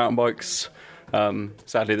evening, go out on mountain bikes.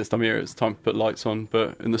 Sadly, this time of year it's time to put lights on,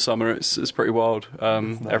 but in the summer it's pretty wild.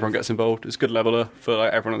 Nice. Everyone gets involved. It's a good leveler for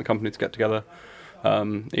everyone in the company to get together.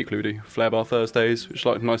 Equally we do Flare Bar Thursdays, which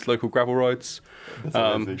are nice local gravel rides,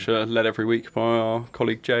 which are led every week by our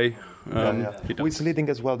colleague Jay. Who is leading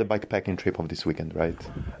as well the bikepacking trip of this weekend, right?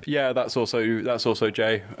 Yeah, that's also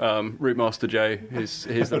Jay. Route Master Jay, he's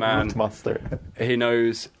the man. Route Master. He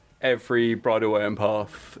knows every bridleway and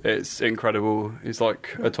path. It's incredible. He's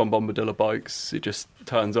like a Tom Bombadil of bikes. It just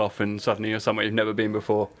turns off and suddenly you're somewhere you've never been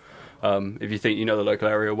before. If you think you know the local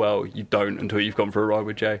area well, you don't until you've gone for a ride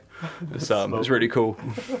with Jay. It's really cool.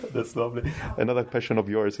 That's lovely. Another passion of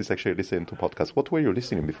yours is actually listening to podcasts. What were you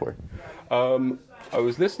listening before? I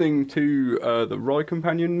was listening to the Ride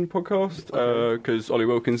Companion podcast because Ollie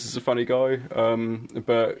Wilkins is a funny guy.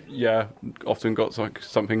 Often got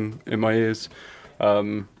something in my ears.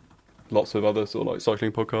 Lots of other sort of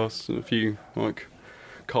cycling podcasts and a few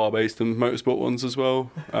car-based and motorsport ones as well,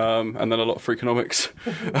 and then a lot of Freakonomics.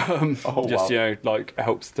 It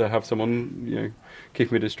helps to have someone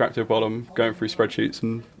keeping me distracted while I'm going through spreadsheets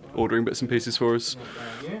and ordering bits and pieces for us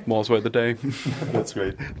miles away the day. That's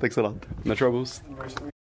great. Thanks a lot. No troubles.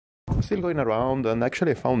 Still going around, and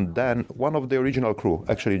actually I found Dan, one of the original crew.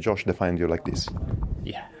 Actually, Josh defined you like this.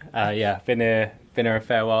 Been here a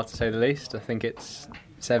fair while to say the least. I think it's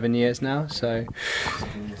 7 years now, so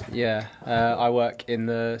I work in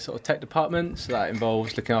the sort of tech department, so that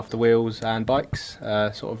involves looking after wheels and bikes,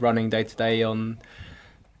 sort of running day to day on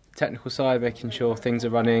the technical side, making sure things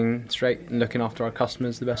are running straight and looking after our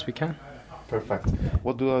customers the best we can. Perfect.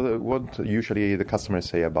 What usually the customers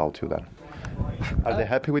say about you then? Are they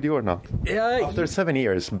happy with you or not? Yeah. After 7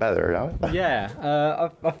 years, better. Huh? Yeah,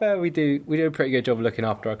 I feel we do a pretty good job of looking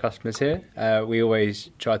after our customers here. We always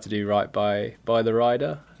try to do right by the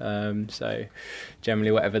rider. So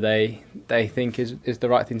generally, whatever they think is the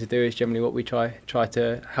right thing to do is generally what we try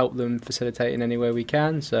to help them facilitate in any way we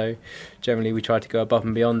can. So generally, we try to go above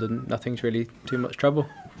and beyond, and nothing's really too much trouble.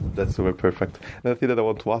 That's super perfect. The thing that I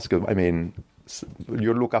want to ask you, I mean,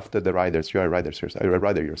 you look after the riders. You are a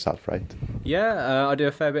rider yourself, right? Yeah, I do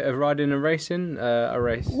a fair bit of riding and racing. I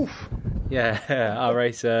race. Oof. Yeah, I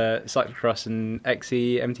race cyclocross and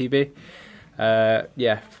XC MTB.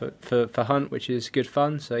 For Hunt, which is good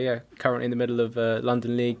fun. So yeah, currently in the middle of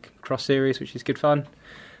London League Cross Series, which is good fun.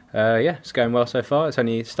 It's going well so far. It's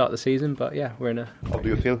only start of the season, but yeah, we're in a... How do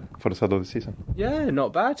you feel for the start of the season? Yeah,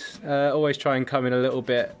 not bad. Always try and come in a little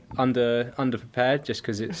bit under prepared, just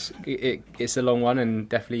because it's a long one, and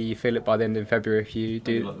definitely you feel it by the end of February if you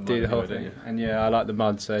do the whole thing. And yeah, I like the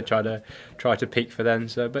mud, so try to peak for then.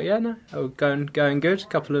 So, but yeah, no, going good.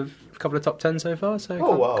 Couple of top 10 so far,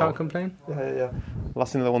 so can't complain. Yeah.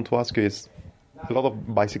 Last thing that I want to ask you is, a lot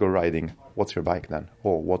of bicycle riding. What's your bike then?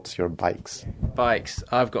 Or what's your bikes? Bikes.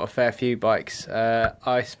 I've got a fair few bikes.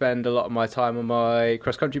 I spend a lot of my time on my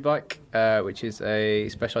cross-country bike, which is a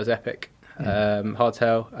Specialized Epic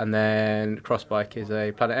hardtail, and then cross bike is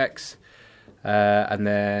a Planet X. And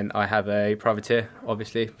then I have a privateer,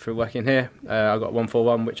 obviously, through working here. I've got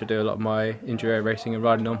 141, which I do a lot of my enduro racing and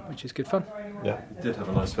riding on, which is good fun. Yeah, you did have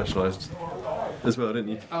a nice Specialized as well, didn't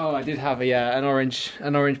you? Oh, I did have an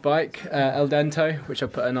orange bike, El Dento, which I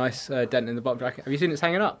put a nice dent in the bottom bracket. Have you seen it's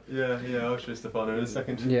hanging up? Yeah, I'll show Stefano in a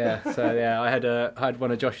second. Yeah, so yeah, I had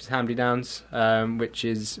one of Josh's Hamley Downs,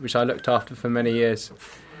 which I looked after for many years.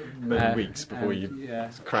 Many weeks before you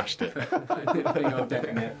crashed it. I didn't think of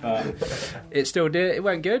doing it, but it still did. It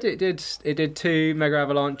went good. It did 2 mega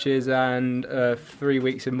avalanches and 3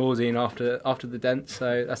 weeks in Morzine after the dent.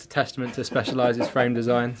 So that's a testament to Specialized's frame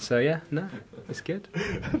design. So yeah, no, it's good.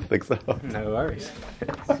 Thanks a lot. No worries.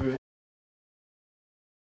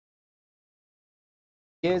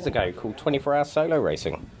 Years ago, called 24-Hour Solo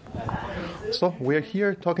Racing. So we're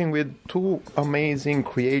here talking with 2 amazing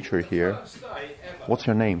creators here. What's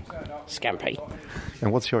your name? Scampy.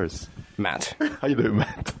 And what's yours? Matt. How you doing,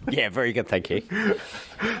 Matt? Yeah, very good, thank you.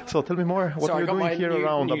 So tell me more. What are you doing here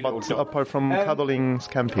around apart from cuddling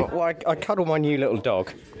Scampy? Well, I cuddle my new little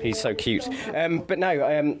dog. He's so cute. But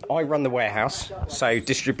no, I run the warehouse, so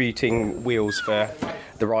distributing wheels for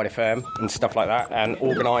the rider firm and stuff like that, and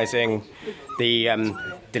organising the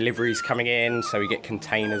deliveries coming in, so we get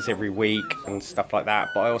containers every week and stuff like that.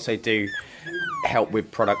 But I also do help with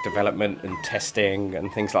product development and testing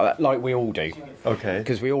and things like that, like we all do. Okay.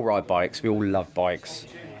 Because we all ride bikes, we all love bikes,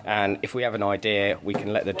 and if we have an idea, we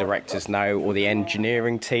can let the directors know or the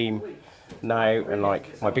engineering team know. And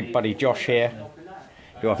like my big buddy Josh here,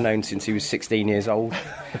 who I've known since he was 16 years old.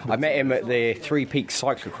 I met him at the Three Peaks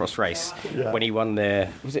cyclocross race when he won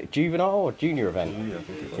was it juvenile or junior event?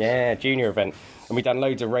 Yeah, junior event. And we've done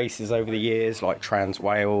loads of races over the years, like Trans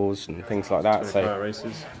Wales and things like that. 24-hour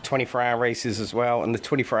races. 24-hour races as well. And the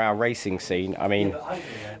 24-hour racing scene, I mean,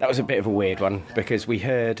 that was a bit of a weird one, because we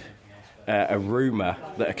heard a rumour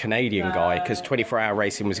that a Canadian guy, because 24-hour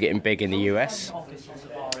racing was getting big in the US,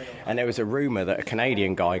 and there was a rumour that a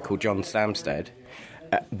Canadian guy called John Stamsted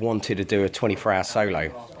wanted to do a 24-hour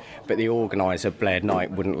solo, but the organiser, Blair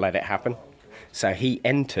Knight, wouldn't let it happen. So he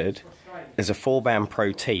entered as a 4-man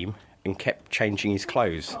pro team and kept changing his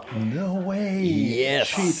clothes. No way. Yes.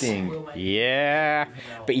 Cheating. Yeah.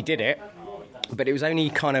 But he did it. But it was only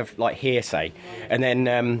kind of like hearsay. And then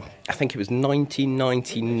I think it was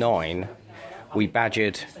 1999, we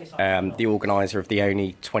badgered the organiser of the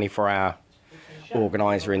only 24-hour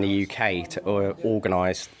organiser in the UK to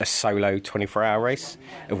organise a solo 24-hour race,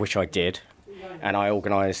 of which I did. And I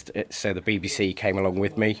organised it so the BBC came along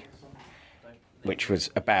with me, which was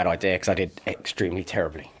a bad idea because I did extremely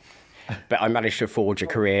terribly. But I managed to forge a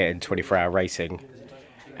career in 24-hour racing,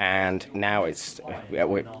 and now it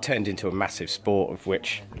turned into a massive sport, of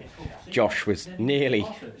which Josh was nearly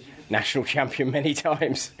national champion many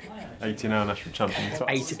times. 18-hour national champion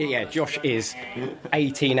twice. Josh is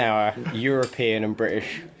 18-hour European and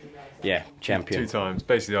British Yeah, champion. 2 times.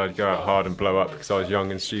 Basically, I'd go out hard and blow up because I was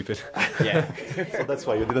young and stupid. Yeah. So that's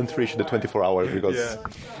why you didn't reach the 24 hours because. Yeah.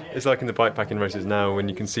 It's like in the bikepacking races now when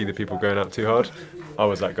you can see the people going out too hard. I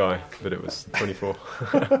was that guy, but it was 24.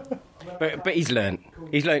 But he's learnt.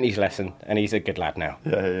 He's learnt his lesson, and he's a good lad now.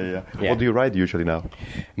 Yeah. What do you ride usually now?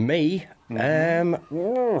 Me,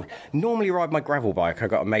 normally ride my gravel bike. I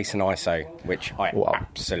got a Mason ISO, which I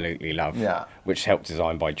absolutely love. Yeah. Which helped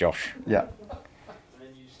design by Josh. Yeah.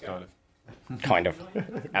 Kind of.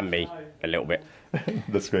 And me, a little bit.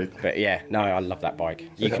 That's great. But yeah, no, I love that bike.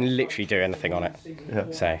 You can literally do anything on it.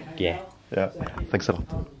 Yeah. So, yeah. Yeah. Thanks a lot.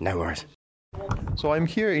 No worries. So I'm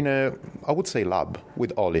here in a, I would say, lab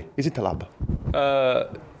with Ollie. Is it a lab?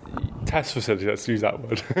 Test facility, let's use that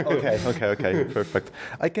word. Okay, perfect.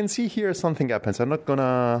 I can see here something happens. I'm not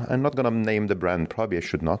gonna name the brand. Probably I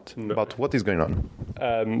should not. No. But what is going on?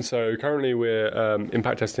 So currently we're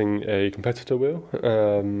impact testing a competitor wheel.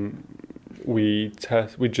 We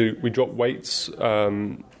drop weights, with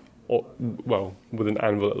an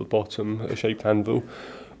anvil at the bottom, a shaped anvil,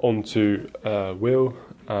 onto a wheel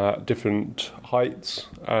at different heights,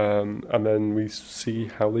 and then we see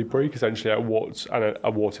how they break, essentially at what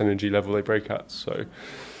energy level they break at. So,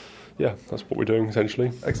 yeah, that's what we're doing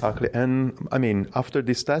essentially. Exactly. And I mean, after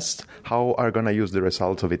this test, how are gonna use the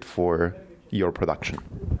results of it for your production?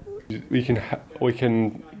 We can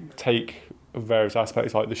take various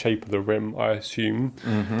aspects like the shape of the rim, I assume,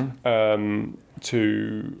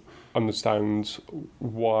 to understand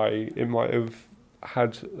why it might have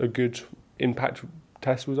had a good impact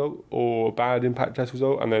test result or a bad impact test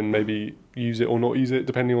result, and then maybe use it or not use it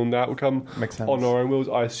depending on the outcome. Makes sense. On our own wheels.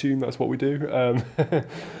 I assume that's what we do.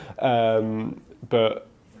 But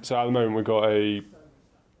so at the moment we've got a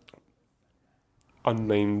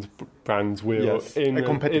unnamed brand's wheel, yes, a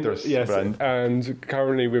competitor's brand. And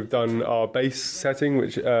currently we've done our base setting,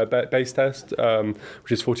 which base test,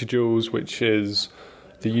 which is 40 joules, which is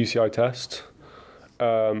the UCI test,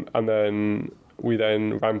 and then we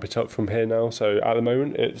then ramp it up from here now. So at the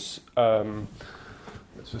moment it's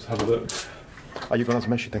let's just have a look. Are you gonna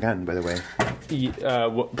smash it again, by the way?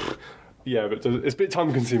 Yeah, but it's a bit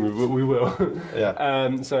time consuming, but we will.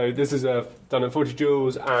 Yeah. So this is done at 40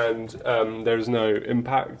 joules, and there is no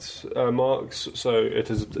impact marks, so it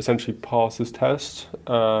has essentially passed this test.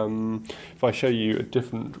 If I show you a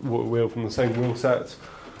different wheel from the same wheel set,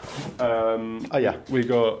 we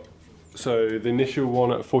got the initial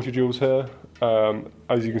one at 40 joules here.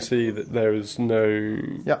 As you can see, that there is no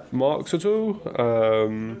marks at all.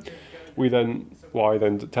 I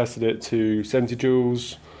then tested it to 70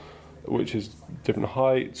 joules, which is different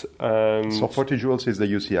height, and so 40 joules is the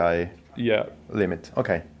UCI limit.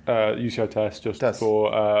 Okay. UCI test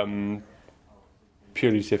for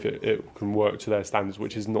purely to see if it can work to their standards,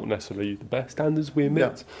 which is not necessarily the best standards we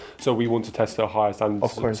emit. Yeah. So we want to test at higher standards.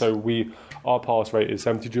 Of course. So our pass rate is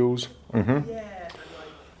 70 joules,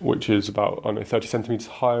 which is about 30 centimeters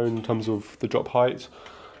higher in terms of the drop height.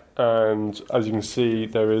 And as you can see,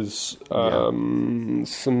 there is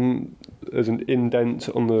there's an indent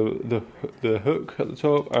on the hook at the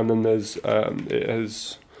top, and then there's it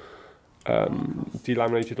has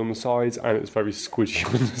delaminated on the sides, and it's very squishy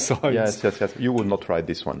on the sides. Yes. You would not ride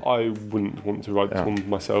this one. I wouldn't want to ride this one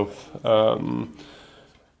myself. And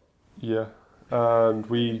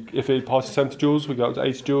if it passes 70 joules, we go up to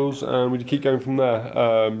 80 joules, and we keep going from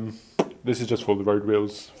there. This is just for the road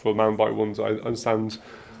wheels. For the mountain bike ones, I understand.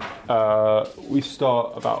 We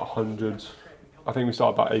start about 100. I think we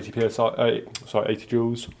start about 80 psi. 80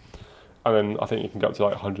 joules, and then I think you can go up to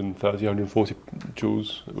like 130, 140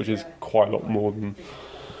 joules, which is quite a lot more than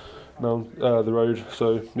the road.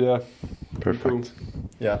 So yeah, perfect. Cool.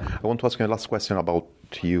 Yeah, I want to ask you a last question about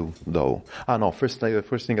you, though. First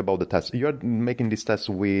thing about the test. You're making this test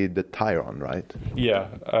with the tire on, right? Yeah.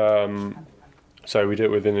 So we do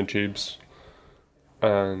it with inner tubes.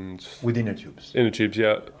 And with inner tubes? Inner tubes,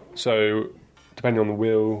 yeah. So depending on the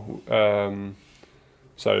wheel,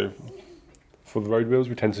 so for the road wheels,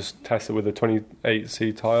 we tend to test it with a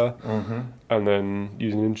 28C tyre, and then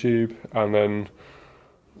use an inner tube, and then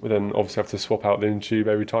we then obviously have to swap out the inner tube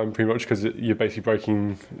every time, pretty much, because you're basically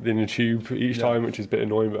breaking the inner tube each time, which is a bit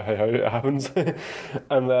annoying, but hey ho, it happens.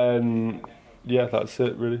 And then that's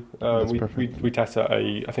it really. We test at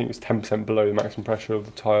I think it was 10% below the maximum pressure of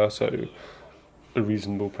the tyre, so a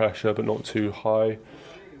reasonable pressure, but not too high.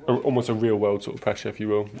 Almost a real world sort of pressure, if you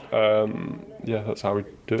will. That's how we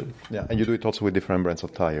do it. Yeah, and you do it also with different brands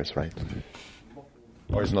of tires, right?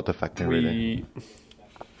 Or it's not affecting really?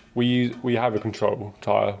 We have a control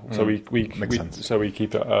tyre, so we makes sense. So we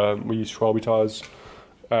keep it. We use Schwalbe tyres,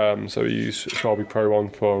 So we use Schwalbe Pro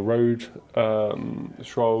 1 for a road,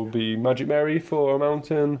 Schwalbe Magic Mary for a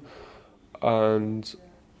mountain, and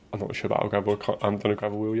I'm not sure about a gravel. I haven't done a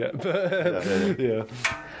gravel wheel yet, but yeah.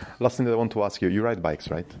 Last thing that I want to ask you, you ride bikes,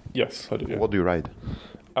 right? Yes, I do. Yeah. What do you ride?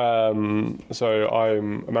 So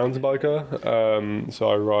I'm a mountain biker. So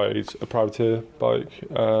I ride a privateer bike.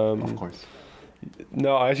 Of course.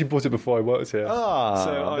 No, I actually bought it before I worked here.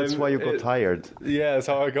 So that's why you got tired. Yeah, that's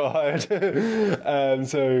how I got hired.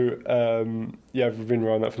 Yeah, I've been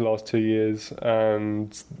riding that for the last 2 years,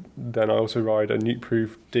 and then I also ride a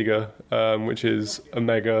nuke-proof Digger, which is a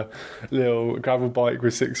mega little gravel bike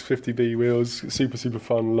with 650B wheels. Super, super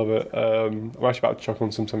fun, love it. I'm actually about to chuck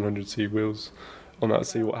on some 700C wheels on that,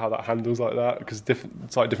 see how that handles like that, because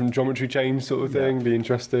it's like different geometry change sort of thing. Be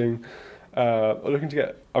interesting. Looking to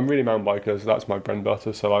get. I'm really a mountain biker, so that's my bread and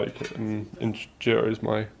butter. So like, enduro is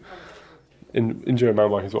my enduro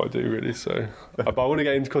mountain biking is what I do really. So, but I want to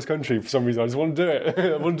get into cross country for some reason. I just want to do it.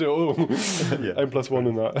 I want to do it all. N+1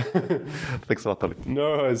 in that. Thanks a lot, Ollie.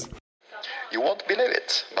 No worries. You won't believe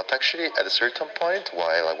it, but actually at a certain point,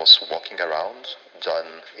 while I was walking around,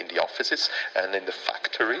 done in the offices and in the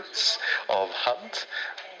factories of Hunt,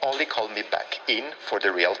 Ollie called me back in for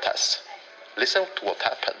the real test. Listen to what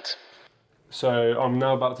happened. So I'm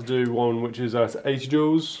now about to do one which is 80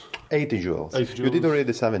 joules. 80 joules. 80 joules. You did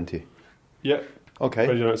already 70. Yeah. Okay.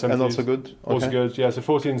 And also good? Okay. Also good, yeah. So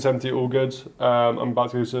 40 and 70, all good. I'm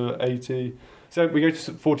about to go to 80. So we go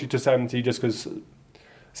to 40 to 70 just because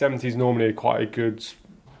 70 is normally quite a good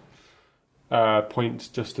point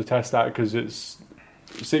just to test that, because it's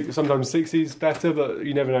sometimes 60 is better, but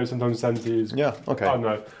you never know. Sometimes 70 is. Yeah, okay. I don't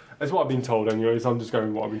know. That's what I've been told anyway, so I'm just going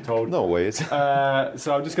with what I've been told. No ways. So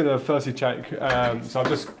I'm just going to firstly check. So I've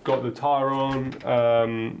just got the tyre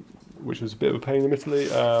on, which was a bit of a pain admittedly.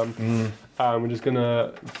 And we're just going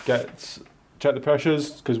to check the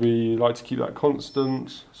pressures, because we like to keep that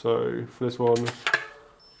constant. So for this one,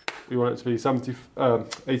 we want it to be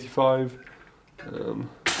 85.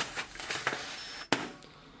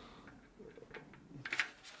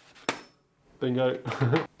 Bingo.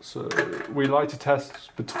 So we like to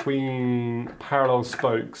test between parallel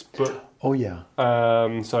spokes, but oh yeah.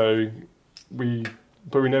 So we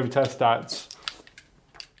never test at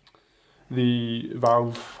the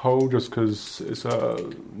valve hole, just because it's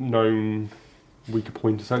a known weaker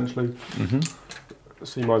point essentially. Mm-hmm.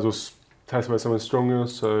 So you might as well test where someone's stronger.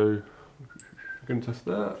 So we're going to test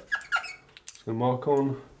that. Just going to mark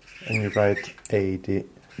on. And you write 80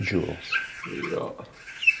 joules. Yeah.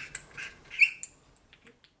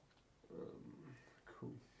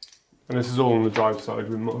 And this is all on the drive side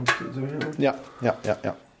with marks. Yeah.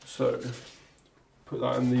 So, put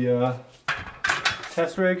that in the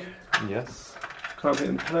test rig. Yes. Clamp it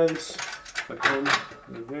in place. Click on. There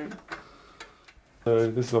we go.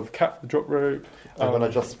 So this is on the cap, the drop rope. I'm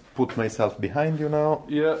gonna just put myself behind you now.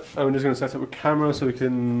 Yeah, and we're just gonna set up a camera so we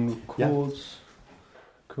can record. Yeah.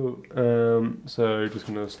 Cool. So just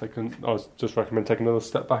gonna I was just recommend taking another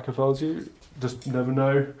step back if I was you. Just never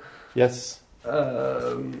know. Yes.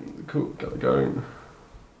 Cool, got it going.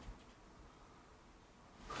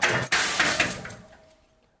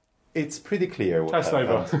 It's pretty clear what Test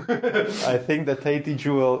happened. over. I think that 80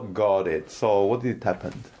 joule got it. So what did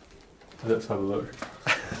happen? Let's have a look.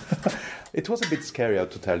 It was a bit scary, I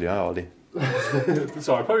have to tell you, huh, Ollie?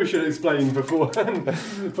 Sorry, I probably should explain beforehand.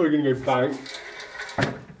 Probably going to go bang.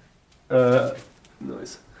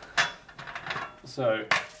 Nice. So,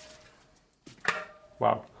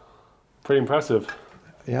 wow. Pretty impressive.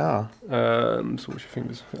 Yeah. So what's your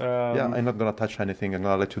fingers? Yeah, I'm not gonna touch anything. I'm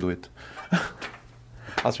gonna let you do it.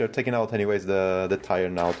 As you're taking out, anyways, the tire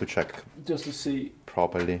now to check just to see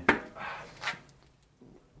properly.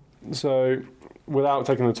 So, without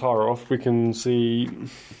taking the tire off, we can see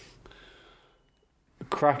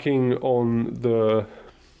cracking on the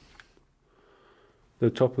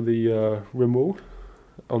top of the rim wall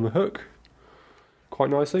on the hook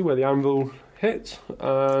quite nicely where the anvil hit,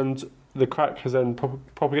 and the crack has then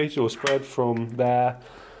propagated or spread from there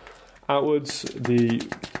outwards.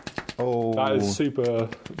 That is super.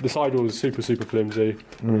 The sidewall is super flimsy,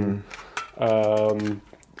 and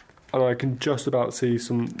I can just about see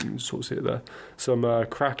some. Sort of see it there. Some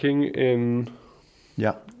cracking in.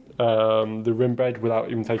 Yeah. The rim bed without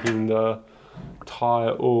even taking the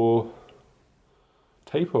tire or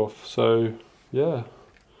tape off. So yeah,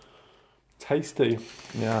 tasty.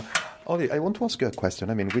 Yeah. Ollie, I want to ask you a question.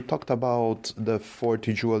 I mean, we talked about the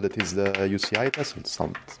 40 joule that is the UCI test. It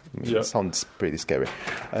sounds pretty scary.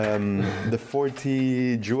 The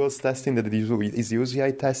 40 joules testing that is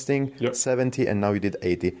UCI testing, 70, and now you did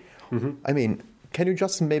 80. Mm-hmm. I mean, Can you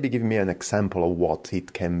just maybe give me an example of what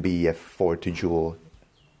it can be a 40 joule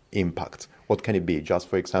impact? What can it be? Just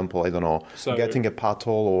for example, I don't know, getting a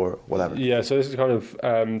paddle or whatever. Yeah, so this is kind of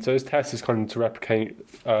so this test is kind of to replicate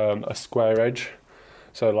a square edge,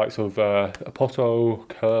 so like sort of a pothole,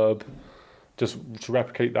 curb, just to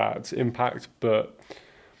replicate that impact. But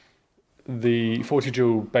the 40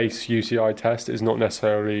 joule base UCI test is not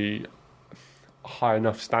necessarily high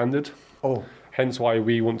enough standard. Oh. Hence why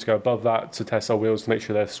we want to go above that to test our wheels to make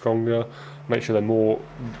sure they're stronger, make sure they're more.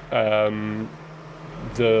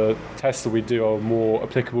 The tests that we do are more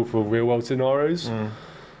applicable for real world scenarios.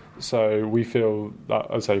 So we feel that,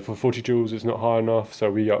 I'd say, for 40 joules it's not high enough, so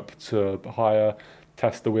we up to higher,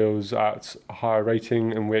 test the wheels at a higher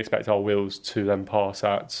rating, and we expect our wheels to then pass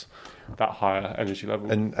at that higher energy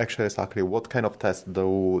level. And actually, exactly, what kind of test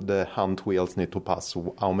do the Hunt wheels need to pass?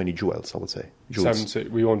 How many joules, I would say? Joules? 70.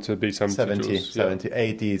 We want to be 70 joules. 70.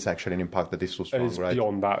 80 is actually an impact that is too strong, It's right?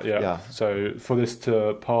 beyond that, yeah. So for this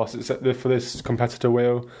to pass, for this competitor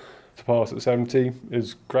wheel to pass at 70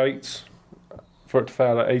 is great. For it to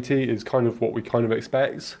fail at 80 is kind of what we kind of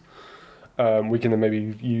expect. We can then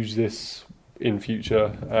maybe use this in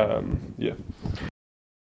future,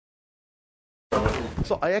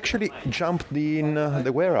 So I actually jumped in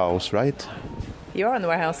the warehouse, right? You are in the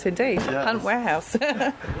warehouse, indeed. Yes. Hunt Warehouse.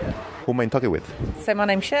 Who am I talking with? So my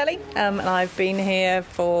name's Shirley, and I've been here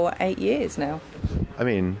for 8 years now. I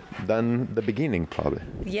mean, then the beginning, probably.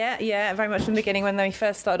 Yeah, very much from the beginning when we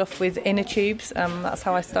first started off with inner tubes. That's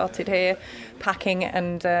how I started here, packing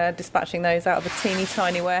and dispatching those out of a teeny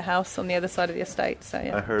tiny warehouse on the other side of the estate. So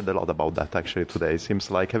yeah. I heard a lot about that actually today. It seems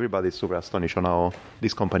like everybody's super astonished on how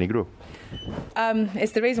this company grew.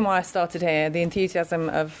 It's the reason why I started here, the enthusiasm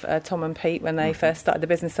of Tom and Pete when they first started the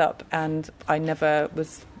business up, and I never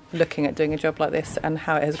was looking at doing a job like this, and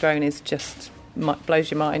how it has grown is just blows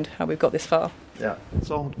your mind how we've got this far. Yeah.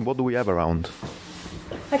 So what do we have around?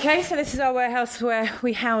 Okay, so this is our warehouse where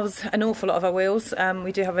we house an awful lot of our wheels.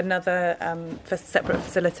 We do have another separate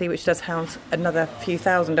facility which does house another few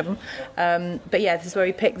thousand of them. But yeah, this is where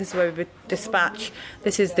we pick, this is where we dispatch.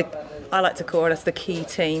 This is I like to call it as the key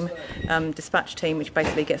team, dispatch team, which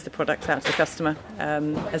basically gets the product out to the customer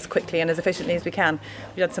as quickly and as efficiently as we can.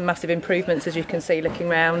 We've had some massive improvements, as you can see, looking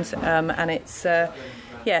round, and it's...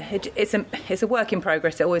 it's a work in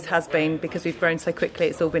progress. It always has been, because we've grown so quickly.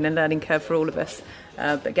 It's all been a learning curve for all of us.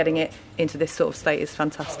 But getting it into this sort of state is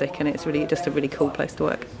fantastic, and it's really just a really cool place to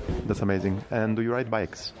work. That's amazing. And do you ride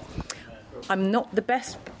bikes? I'm not the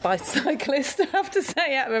best bicyclist, I have to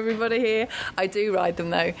say, out of everybody here. I do ride them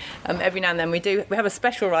though. Every now and then we have a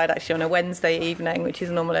special ride actually on a Wednesday evening, which is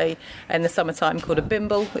normally in the summertime called a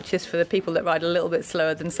bimble, which is for the people that ride a little bit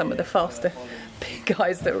slower than some of the faster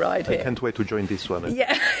guys that ride here. I can't wait to join this one.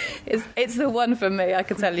 Yeah, it's the one for me, I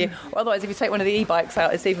can tell you. Or otherwise, if you take one of the e-bikes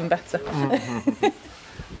out, it's even better.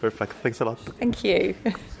 Perfect. Thanks a lot. Thank you.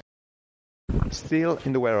 Still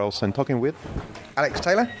in the warehouse and talking with Alex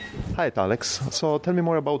Taylor. Hi, Alex. So tell me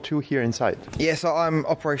more about you here inside. Yeah, so I'm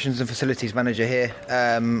operations and facilities manager here.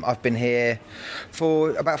 I've been here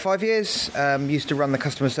for about 5 years. Used to run the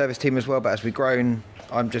customer service team as well, but as we've grown,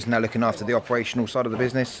 I'm just now looking after the operational side of the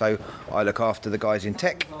business. So I look after the guys in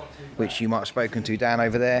tech, which you might have spoken to Dan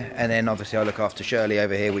over there, and then obviously I look after Shirley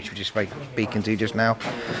over here, which we just speaking to just now.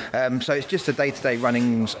 So it's just the day-to-day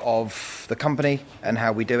runnings of the company and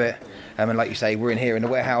how we do it. And like you say, we're in here in the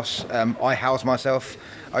warehouse. I house myself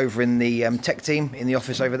over in the tech team in the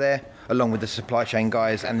office over there, along with the supply chain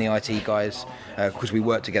guys and the IT guys, because we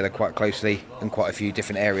work together quite closely in quite a few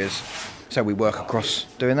different areas. So we work across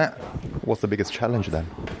doing that. What's the biggest challenge then?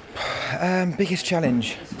 Biggest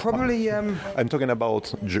challenge? Probably... I'm talking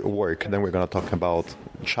about work, then we're going to talk about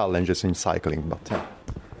challenges in cycling. But yeah.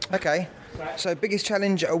 Okay, so biggest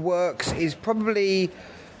challenge at works is probably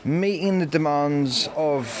meeting the demands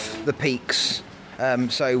of the peaks.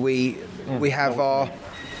 So we have our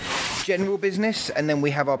general business, and then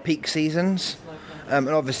we have our peak seasons. And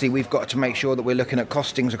obviously we've got to make sure that we're looking at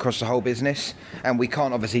costings across the whole business, and we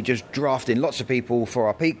can't obviously just draft in lots of people for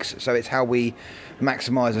our peaks. So it's how we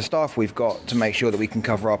maximise the staff we've got to make sure that we can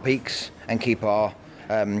cover our peaks and keep our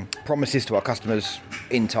promises to our customers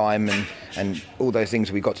in time, and all those things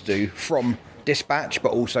we've got to do from dispatch,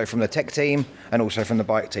 but also from the tech team and also from the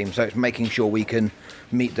bike team. So it's making sure we can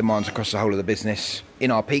meet demands across the whole of the business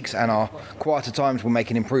in our peaks, and our quieter times we're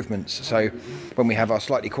making improvements. So when we have our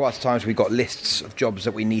slightly quieter times, we've got lists of jobs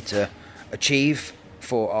that we need to achieve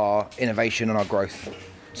for our innovation and our growth.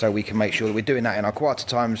 So we can make sure that we're doing that in our quieter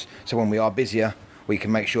times, so when we are busier, we can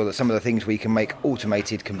make sure that some of the things we can make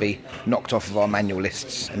automated can be knocked off of our manual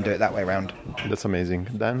lists and do it that way around. That's amazing.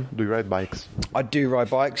 Dan, do you ride bikes? I do ride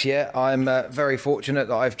bikes, yeah. I'm very fortunate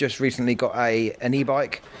that I've just recently got an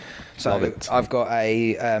e-bike. So I've got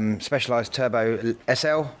a Specialized Turbo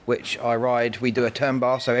SL, which I ride. We do a turn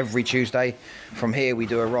bar, so every Tuesday from here we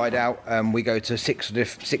do a ride out. We go to six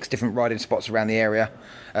different riding spots around the area,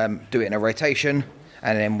 do it in a rotation,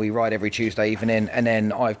 and then we ride every Tuesday evening. And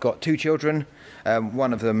then I've got 2 children.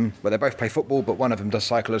 One of them, well, they both play football, but one of them does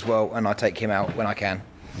cycle as well, and I take him out when I can.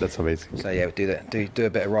 That's amazing. So yeah, we do that. Do a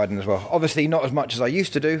bit of riding as well. Obviously, not as much as I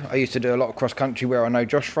used to do. I used to do a lot of cross country where I know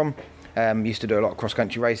Josh from. Used to do a lot of cross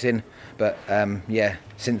country racing, but yeah,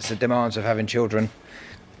 since the demands of having children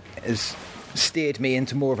has steered me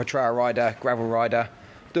into more of a trail rider, gravel rider.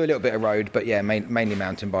 Do a little bit of road, but yeah, mainly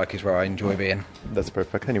mountain bike is where I enjoy being. That's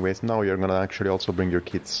perfect. Anyways, now you're gonna actually also bring your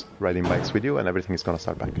kids riding bikes with you, and everything is gonna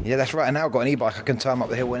start back. Yeah, that's right. And now I've got an e-bike. I can tie them up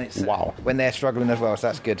the hill when it's when they're struggling as well. So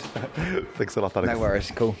that's good. Thanks a lot, Alex. No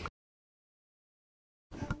worries. Cool.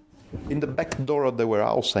 In the back door of the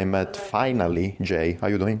warehouse, I met finally Jay. How are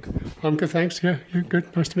you doing? I'm good, thanks. Yeah, you're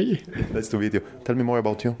good. Nice to meet you. Nice to meet you. Tell me more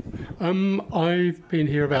about you. I've been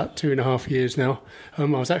here about 2.5 years now. I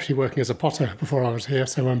was actually working as a potter before I was here,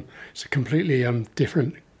 so it's a completely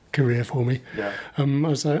different career for me. Yeah. And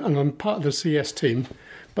I'm part of the CS team,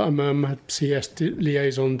 but I'm a CS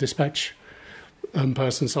liaison dispatch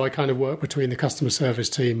person, so I kind of work between the customer service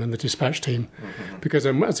team and the dispatch team, because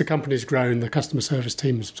as the company's grown, the customer service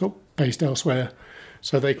team is sort of based elsewhere,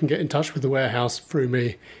 so they can get in touch with the warehouse through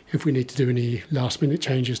me if we need to do any last minute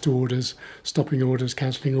changes to orders, stopping orders,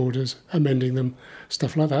 cancelling orders, amending them,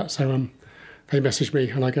 stuff like that. So they message me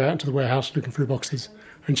and I go out into the warehouse looking through boxes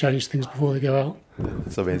and change things before they go out.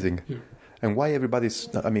 That's amazing. Yeah. And why everybody's,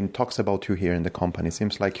 talks about you here in the company?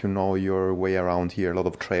 Seems like you know your way around here, a lot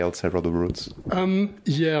of trails, a lot of routes.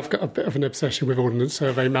 Yeah, I've got a bit of an obsession with ordnance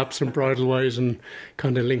survey maps and bridleways and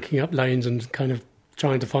kind of linking up lanes and kind of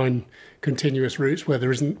trying to find continuous routes where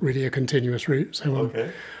there isn't really a continuous route. So,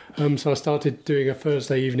 so I started doing a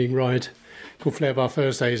Thursday evening ride called Flare Bar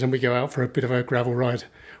Thursdays, and we go out for a bit of a gravel ride.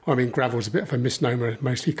 I mean, gravel's a bit of a misnomer,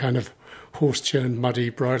 mostly kind of horse-churned, muddy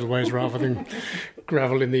bridleways rather than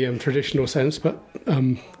gravel in the traditional sense, but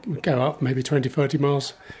we go up maybe 20, 30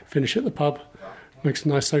 miles, finish at the pub, makes a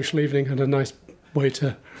nice social evening and a nice way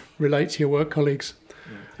to relate to your work colleagues,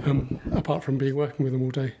 apart from working with them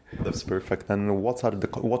all day. That's perfect. And what are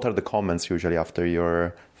the comments usually after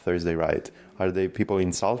your Thursday ride? Are they people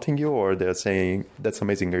insulting you, or they're saying, that's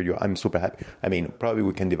amazing, I'm super happy? I mean, probably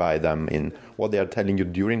we can divide them in what they are telling you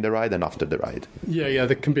during the ride and after the ride. Yeah,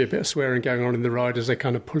 there can be a bit of swearing going on in the ride as they're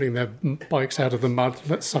kind of pulling their bikes out of the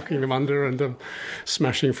mud, sucking them under and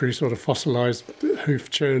smashing through sort of fossilised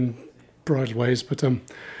hoof-churned bridleways. But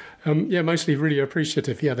mostly really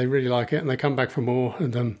appreciative. Yeah, they really like it and they come back for more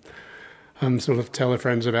and sort of tell their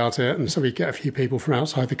friends about it, and so we get a few people from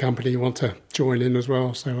outside the company who want to join in as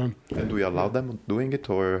well. So, and do we allow them doing it,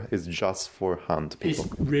 or is it just for hunt people?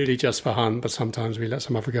 It's really just for hunt, but sometimes we let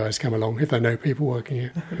some other guys come along if they know people working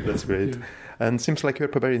here. That's great. Yeah. And seems like you're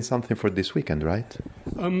preparing something for this weekend, right?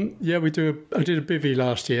 Yeah, we do. I did a bivvy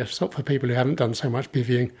last year, so for people who haven't done so much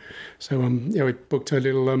bivvying. So, we booked a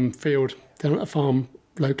little field down at a farm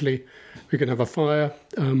locally. We can have a fire.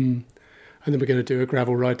 And then we're going to do a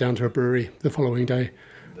gravel ride down to a brewery the following day.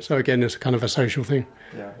 So again, it's kind of a social thing.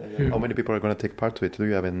 Yeah. How many people are going to take part to it? Do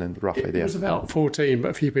you have a rough idea? It was about 14, but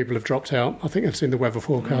a few people have dropped out. I think I've seen the weather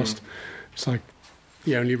forecast. It's like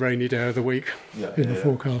the only rainy day of the week in the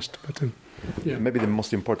forecast. But maybe the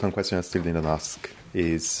most important question I still didn't ask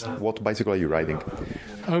is, what bicycle are you riding?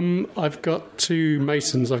 I've got 2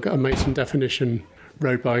 Masons. I've got a Mason Definition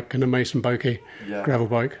road bike and a Mason Bokeh gravel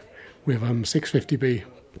bike with 650B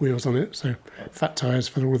wheels on it, so fat tyres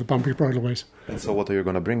for all the bumpy bridleways. And so what are you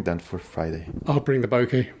going to bring then for Friday? I'll bring the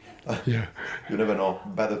Bokeh. Yeah. You never know.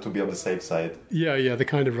 Better to be on the safe side. Yeah. The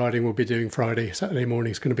kind of riding we'll be doing Friday. Saturday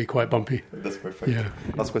morning is going to be quite bumpy. That's perfect. Yeah.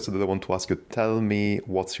 Last question that I want to ask you. Tell me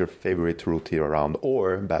what's your favourite route here around,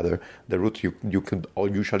 or better, the route you could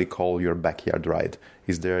usually call your backyard ride.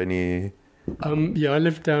 Is there any... I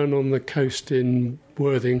live down on the coast in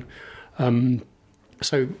Worthing.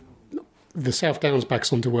 So... the South Downs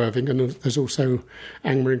backs onto Worthing, and there's also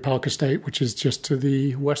Angmering Park Estate, which is just to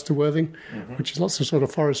the west of Worthing, which is lots of sort of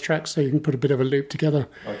forest tracks, so you can put a bit of a loop together,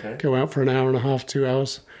 go out for an hour and a half, 2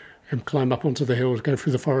 hours, and climb up onto the hills, go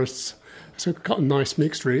through the forests. So it's got a nice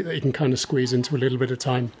mixed route that you can kind of squeeze into a little bit of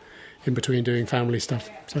time in between doing family stuff.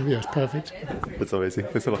 So yeah, it's perfect. That's amazing.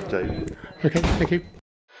 Thanks a lot, Jay. Okay, thank you.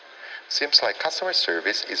 Seems like customer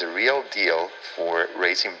service is a real deal for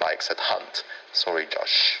racing bikes at Hunt. Sorry,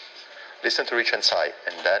 Josh. Listen to Rich and Sai,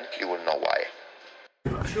 and then you will know why.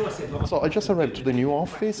 So I just arrived to the new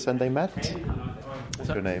office and I met. What's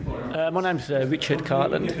your name? My name's Richard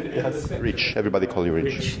Cartland. Yes, Rich. Everybody call you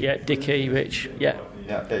Rich. Yeah, Dickie, Rich. Yeah.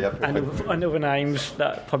 And other names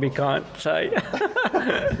that probably can't say.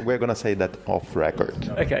 We're gonna say that off record.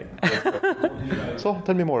 Okay. So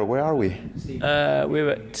tell me more. Where are we?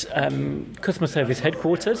 We're at customer service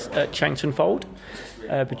headquarters at Chancton Fold,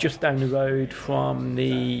 but just down the road from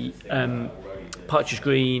the Partridge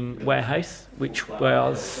Green warehouse, which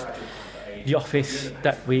was the office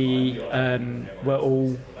that we were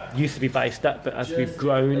all used to be based at. But as we've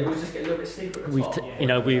grown,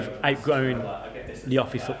 we've outgrown the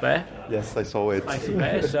office up there. Yes, I saw it.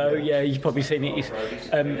 So yeah, you've probably seen it.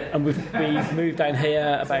 And we've moved down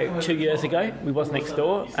here about 2 years ago. We was next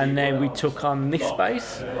door, and then we took on this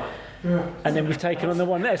space. And then we've taken on the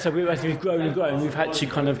one there. So as we've grown and grown, we've had to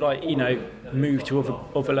kind of move to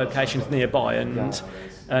other locations nearby, and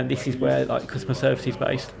this is where customer service is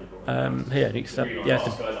based here. And it's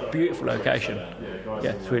a beautiful location.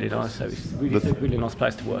 Yeah, it's really nice. So it's a really nice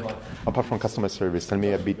place to work. Apart from customer service, tell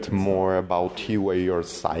me a bit more about you where you're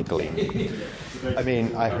cycling. I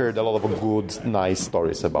mean, I heard a lot of good, nice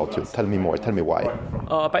stories about you. Tell me more. Tell me why.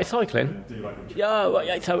 About cycling?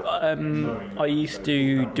 Yeah, so I used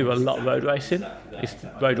to do a lot of road racing.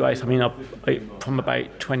 I mean, from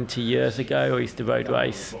about 20 years ago, I used to road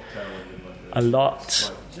race a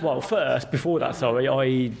lot. Well, before that,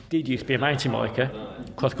 I did used to be a mountain biker,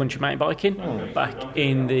 cross-country mountain biking, back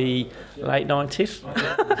in the late 90s.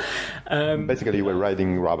 Basically, you were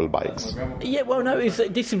riding gravel bikes. Yeah, well, no, we're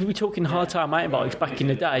talking hardtail mountain bikes back in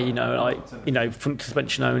the day, front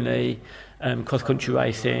suspension only, cross-country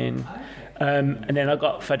racing. And then I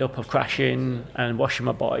got fed up of crashing and washing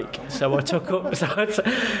my bike, so I took up.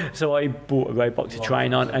 So I bought a road bike to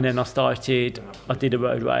train on, and then I did a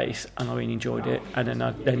road race, and I really enjoyed it. And then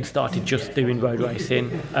I started just doing road racing.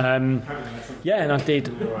 And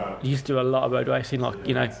I used to do a lot of road racing,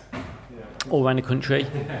 all around the country.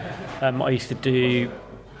 I used to do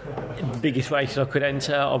the biggest races I could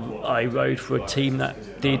enter. I rode for a team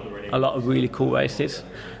that did a lot of really cool races.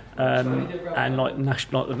 And the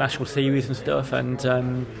national series and stuff, and I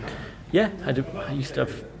used to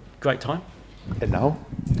have a great time. And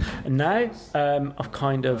now? I've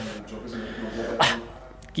kind of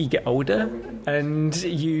you get older, and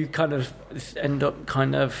you kind of end up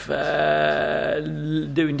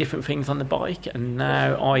doing different things on the bike, and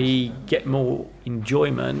now I get more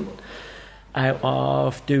enjoyment out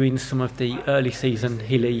of doing some of the early season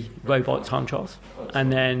hilly road bike time trials,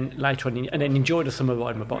 and then later on, and then enjoy the summer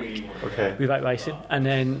riding my bike without racing, and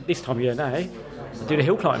then this time of year now, I do the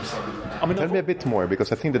hill climbs. Tell me a bit more,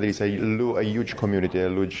 because I think that there is a huge community, a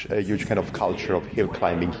huge kind of culture of hill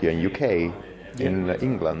climbing here in UK, in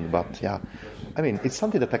England, but it's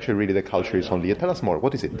something that actually really the culture is only. Tell us more.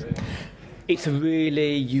 What is it? It's a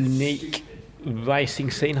really unique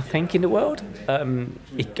racing scene, I think, in the world.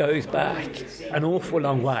 It goes back an awful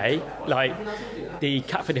long way. Like the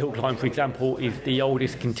Catford Hill Climb, for example, is the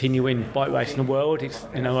oldest continuing bike race in the world. It's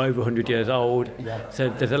over 100 years old. So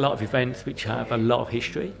there's a lot of events which have a lot of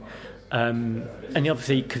history. And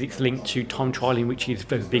obviously, because it's linked to time trialling, which is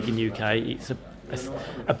very big in the UK, it's a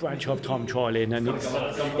branch of time trialling, and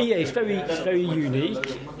it's very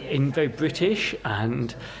unique and very British,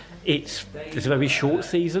 and there's a very short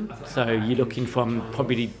season, so you're looking from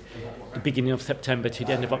probably the beginning of September to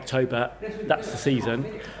the end of October. That's the season,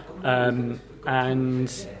 and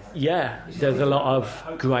there's a lot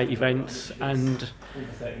of great events, and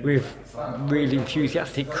with really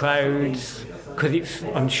enthusiastic crowds, because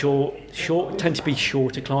tend to be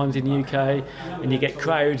shorter climbs in the UK, and you get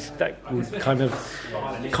crowds that will kind of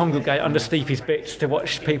congregate on the steepest bits to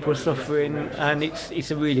watch people suffering, and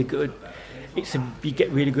it's a really good. You get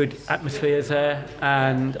really good atmospheres there,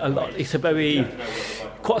 and it's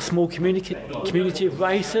quite a small community of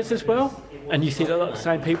racers as well, and you see a lot of the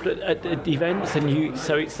same people at the events, and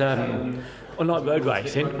so it's unlike road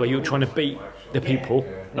racing where you're trying to beat the people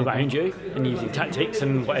around you and using tactics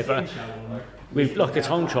and whatever. With like a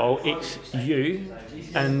time trial, it's you,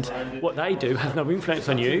 and what they do has no influence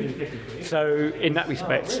on you. So in that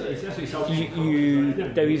respect,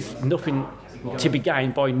 there is nothing to be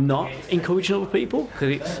gained by not encouraging other people,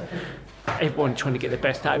 because everyone trying to get the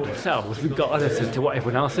best out of themselves, regardless as to what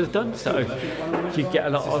everyone else has done. So you get a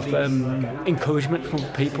lot of encouragement from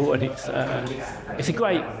people, and it's a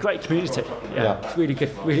great community. Yeah, it's really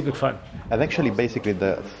good fun. And actually, basically,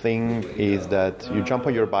 the thing is that you jump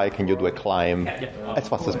on your bike and you do a climb as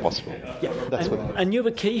fast as possible. Yeah, that's what. And the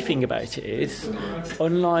other key thing about it is,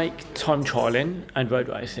 unlike time trialing and road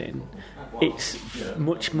racing, it's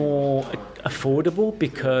much more affordable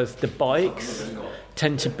because the bikes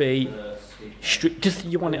tend to be just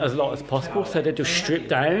you want it as light as possible, so they're just stripped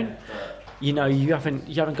down. You know, you haven't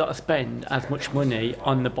got to spend as much money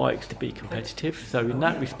on the bikes to be competitive. So in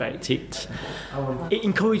that respect, it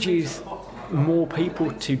encourages more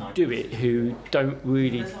people to do it who don't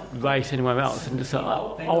really race anywhere else and just like,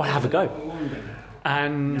 I'll have a go.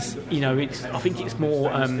 And you know, I think it's more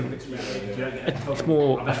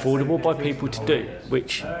affordable by people to do,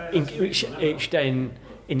 which then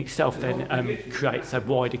in itself then creates a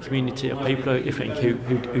wider community of people I think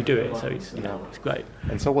who do it. So it's great.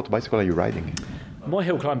 And so, what bicycle are you riding? My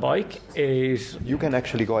hill climb bike is. You can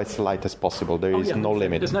actually go as light as possible. There is no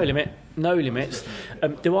limit. There's no limit. No limits.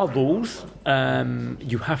 There are rules.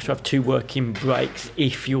 You have to have 2 working brakes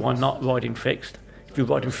if you are not riding fixed. If you're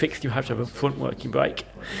riding fixed, you have to have a front working brake.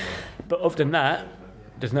 But other than that,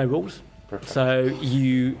 there's no rules. Perfect. So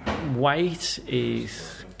weight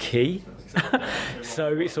is key.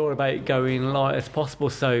 So it's all about going light as possible.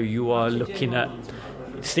 So you are looking at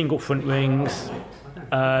single front rings,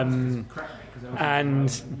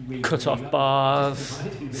 and cut-off bars,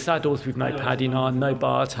 saddles with no padding on, no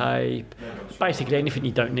bar tape, basically anything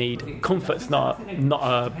you don't need. Comfort's not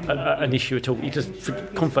an issue at all. You just for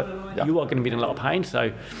comfort. Yeah. You are going to be in a lot of pain,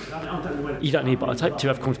 so you don't need bar tape to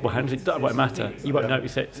have comfortable hands. It won't matter. You won't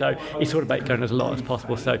notice it. So it's all about going as light as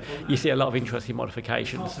possible. So you see a lot of interesting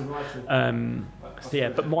modifications. But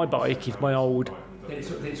my bike is my old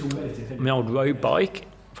road bike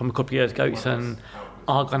from a couple of years ago. It's an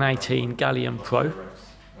Argon 18 Galleon Pro.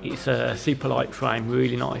 It's a super light frame,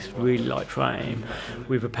 really nice, really light frame,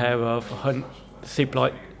 with a pair of super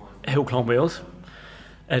light hill climb wheels.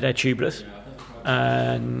 They're tubeless,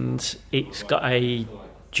 and it's got a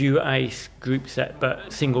Dura-Ace group set,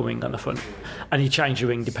 but single ring on the front, and you change the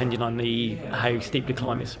ring depending on how steep the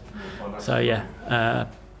climb is. So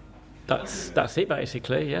that's it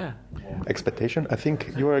basically. Yeah. Expectation? I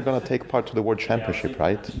think you are going to take part to the World Championship,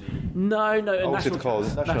 right? No. What's it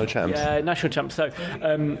called? National Champs. Yeah, National Champs. So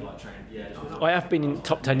I have been in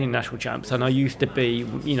top 10 in National Champs, and I used to be.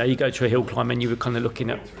 You know, you go to a hill climb and you were kind of looking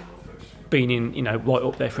at being in, right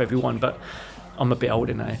up there for everyone. But I'm a bit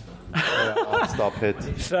older now. Yeah, stop it.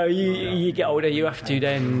 So you get older, you have to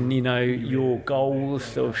then, your goals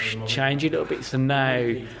sort of change a little bit. So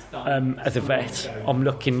now, as a vet, I'm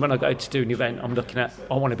looking, when I go to do an event, I'm looking at,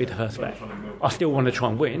 I want to be the first vet. I still want to try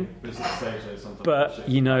and win, but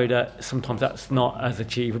you know that sometimes that's not as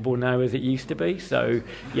achievable now as it used to be. So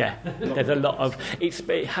yeah, there's a lot of,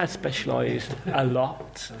 it has specialised a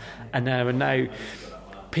lot, and now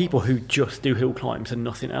people who just do hill climbs and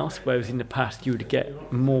nothing else, whereas in the past you would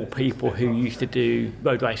get more people who used to do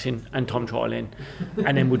road racing and time trialling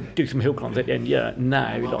and then would do some hill climbs at the end. Yeah,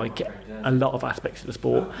 now like a lot of aspects of the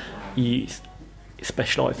sport you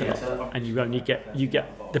specialise a lot, and you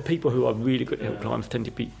get the people who are really good at hill climbs tend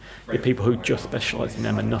to be the people who just specialise in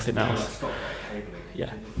them and nothing else.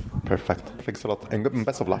 Yeah. Perfect. Thanks a lot, and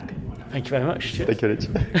best of luck. Thank you very much. Cheers. Thank you, Rich.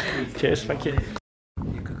 Cheers. Thank you.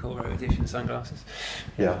 Coca-Cola edition sunglasses.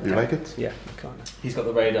 Yeah, do you like it? Yeah, kind of. He's got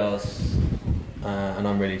the radars, and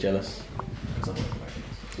I'm really jealous.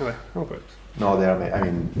 No, they are. I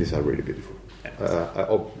mean, these are really beautiful.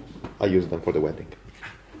 I use them for the wedding,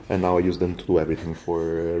 and now I use them to do everything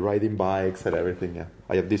for riding bikes and everything. Yeah,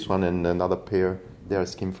 I have this one and another pair. They are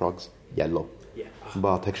Skin Frogs, yellow. Yeah.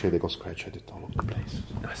 But actually, they got scratched all over the place.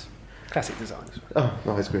 Nice, classic design. Oh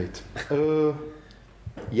no, it's great.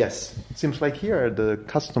 Yes, it seems like here the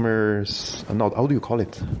customers. No, how do you call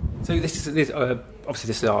it? So this is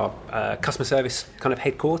our customer service kind of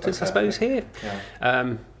headquarters, I suppose, here.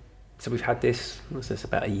 Yeah. So we've had this. What's this?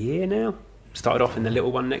 About a year now. Started off in the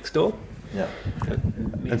little one next door. Yeah.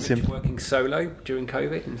 And working solo during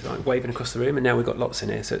COVID and like waving across the room, and now we've got lots in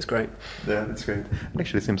here, so it's great. Yeah, that's great. It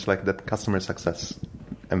actually seems like that customer success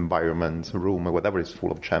environment, room, or whatever is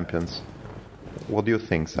full of champions. What do you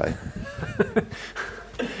think, Sai?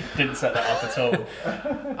 Didn't set that up at all.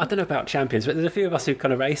 I don't know about champions, but there's a few of us who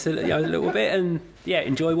kind of race a little bit and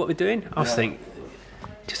enjoy what we're doing. I just think,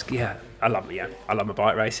 I love my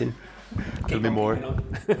bike racing. Tell me more.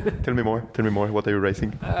 Tell me more. What are you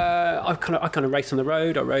racing? I kind of race on the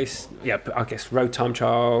road. I race, I guess road time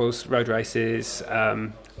trials, road races.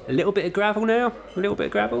 There's a little bit of gravel now. Yeah, got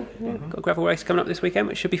a gravel race coming up this weekend,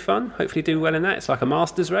 which should be fun. Hopefully do well in that. It's like a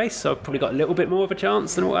masters race, so I've probably got a little bit more of a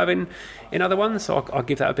chance than what I have in other ones. So I'll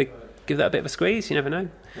give that a bit of a squeeze. You never know.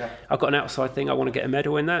 Yeah. I've got an outside thing. I want to get a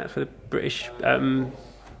medal in that for the British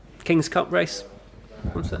King's Cup race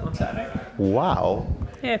on Saturday. Wow.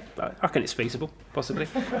 Yeah, I reckon it's feasible, possibly.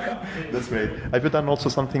 That's great. Have you done also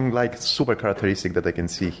something like super characteristic that I can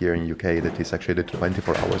see here in UK that is actually the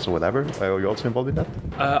 24 hours or whatever? Are you also involved in that?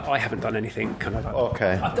 I haven't done anything kind of.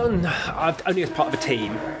 Okay. I've only as part of a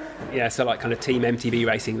team. Yeah, so like kind of team MTB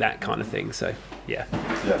racing, that kind of thing. So yeah.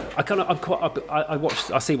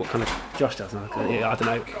 I see what kind of Josh does. And I don't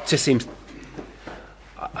know. It just seems.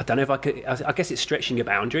 I don't know if I could. I guess it's stretching your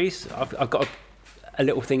boundaries. I've got a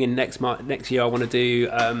little thing in next year. I want to do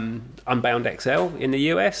Unbound XL in the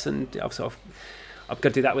US, and I'm going to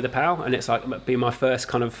do that with a pal, and it's like it'll be my first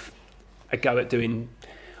kind of a go at doing.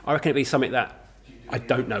 I reckon it'd be something that I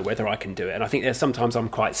don't know whether I can do it, and I think there's sometimes I'm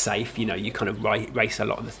quite safe. You know, you kind of race a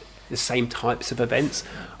lot of the same types of events.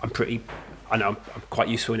 I know I'm quite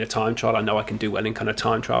useful in a time trial. I know I can do well in kind of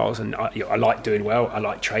time trials, and I like doing well. I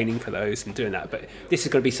like training for those and doing that. But this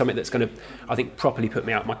is going to be something that's going to, I think, properly put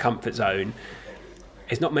me out of my comfort zone.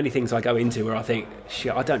 There's not many things I go into where I think,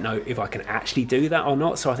 shit, I don't know if I can actually do that or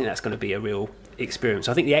not. So I think that's going to be a real experience.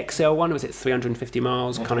 I think the XL one, was it 350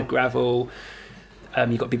 miles, kind of gravel.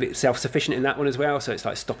 You've got to be a bit self-sufficient in that one as well. So it's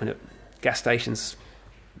like stopping at gas stations,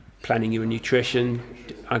 planning your nutrition.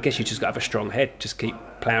 I guess you just got to have a strong head, just keep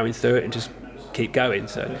ploughing through it and just keep going.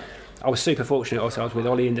 So I was super fortunate also. I was with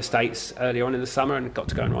Ollie in the States early on in the summer and got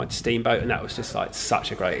to go and ride Steamboat, and that was just like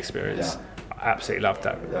such a great experience. Yeah. I absolutely loved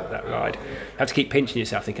that ride. You have to keep pinching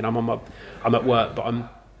yourself thinking I'm at work, but I'm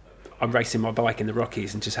racing my bike in the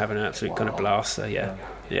Rockies and just having an absolute kind of blast. So yeah,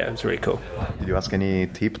 it was really cool. Did you ask any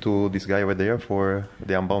tip to this guy over there for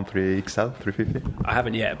the Unbound 3XL 350? I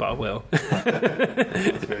haven't yet, but I will.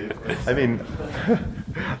 I mean,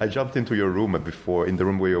 I jumped into your room in the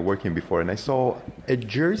room where you were working before, and I saw a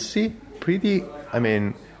jersey, clearly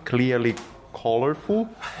colorful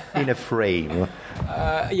in a frame.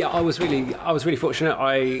 I was really fortunate.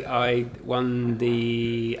 I won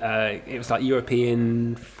the it was like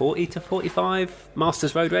European 40 to 45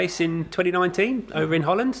 Masters Road Race in 2019 over in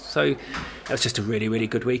Holland. So that was just a really, really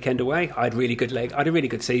good weekend away. I had a really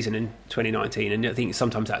good season in 2019, and I think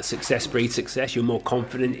sometimes that success breeds success. You're more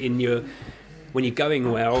confident when you're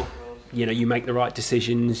going well. You know, you make the right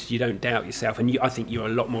decisions, you don't doubt yourself, and I think you're a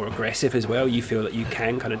lot more aggressive as well. You feel that you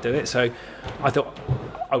can kind of do it. So I thought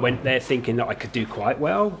I went there thinking that I could do quite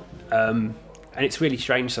well. And it's really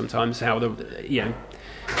strange sometimes how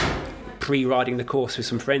pre-riding the course with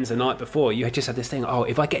some friends the night before, you just had this thing,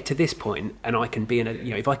 if I get to this point and I can be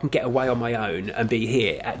if I can get away on my own and be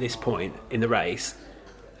here at this point in the race,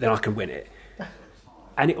 then I can win it.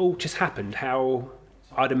 And it all just happened how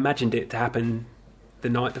I'd imagined it to happen the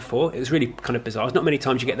night before. It was really kind of bizarre. There's not many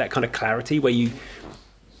times you get that kind of clarity where you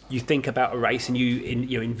think about a race and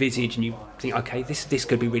you envisage and you think, okay, this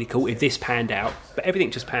could be really cool if this panned out. But everything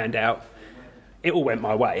just panned out. It all went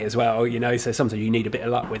my way as well, so sometimes you need a bit of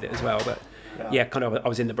luck with it as well. But I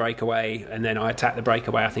was in the breakaway, and then I attacked the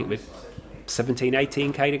breakaway, I think with 17,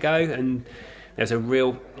 18k to go, and there's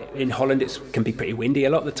in Holland it can be pretty windy a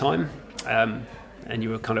lot of the time, and you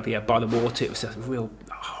were kind of by the water. It was a real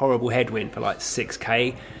horrible headwind for like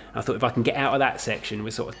 6k. I thought if I can get out of that section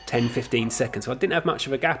with sort of 10-15 seconds, so I didn't have much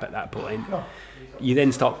of a gap at that point. You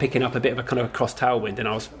then start picking up a bit of a kind of a cross tailwind, and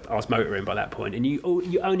I was motoring by that point, and you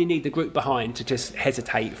only need the group behind to just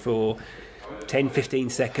hesitate for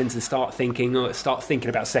 10-15 seconds and start thinking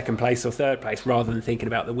about second place or third place rather than thinking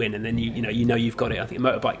about the win, and then you've got it. I think a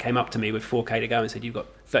motorbike came up to me with 4k to go and said, you've got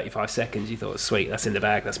 35 seconds. You thought, sweet, that's in the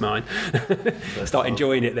bag, that's mine. Start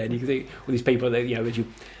enjoying it then. You can see all these people that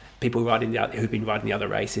people who've been riding the other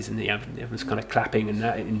races, and everyone's kind of clapping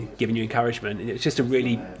and giving you encouragement, and it's just a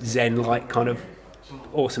really zen-like kind of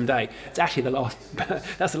awesome day. It's actually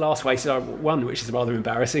that's the last race I won, which is rather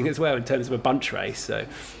embarrassing as well in terms of a bunch race. So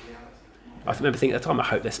I remember thinking at the time, I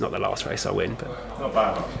hope that's not the last race I win, but not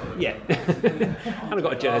bad. Yeah, and I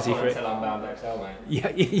got a jersey for it. Unbound XL, mate.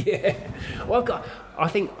 Yeah. Well, I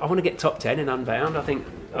think I want to get top 10 in Unbound.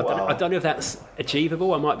 I don't know if that's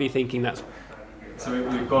achievable. I might be thinking that's. So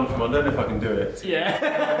we've gone from, I don't know if I can do it.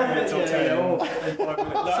 Yeah. Top 10. I'll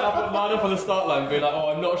put mine up on the start line and be like,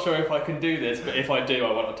 I'm not sure if I can do this, but if I do,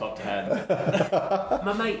 I want a top 10.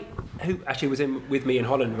 My mate, who actually was in with me in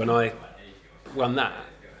Holland when I won that,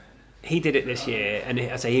 he did it this year, and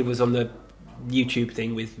he was on the YouTube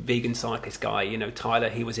thing with Vegan Cyclist guy, Tyler.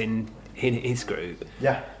 He was in his group.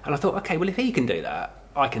 Yeah. And I thought, okay, well, if he can do that,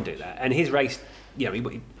 I can do that. And his race,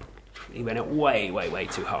 He went out way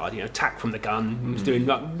too hard. Attack from the gun. He was doing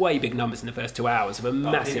like way big numbers in the first 2 hours of a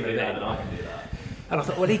massive event. And I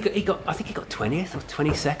thought, well, I think he got 20th or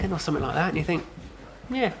 22nd or something like that. And you think,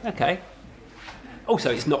 yeah, okay.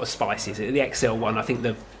 Also, it's not as spicy as it. The XL one, I think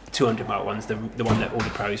the 200-mile one's the one that all the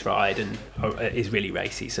pros ride and is really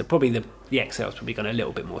racy. So probably the XL's probably gone a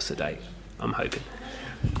little bit more sedate, I'm hoping.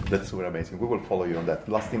 That's super amazing. We will follow you on that.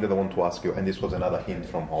 Last thing that I want to ask you, and this was another hint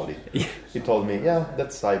from Holly. He told me, yeah,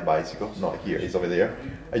 that's side bicycle. No, here, it's over there.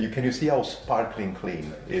 And can you see how sparkling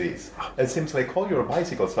clean it is? It seems like all your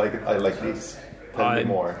bicycles are like this. Tell me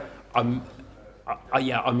more. I'm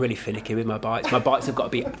really finicky with my bikes. My bikes have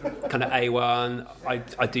got to be kind of A1.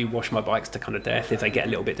 I do wash my bikes to kind of death. If they get a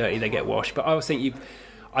little bit dirty, they get washed. But I always think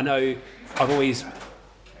I've always,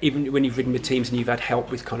 even when you've ridden with teams and you've had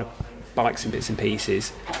help with kind of bikes and bits and pieces.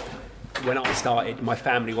 When I started, my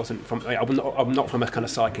family wasn't from. I'm not from a kind of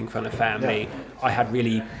cycling kind of family. Yeah. I had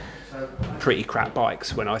really pretty crap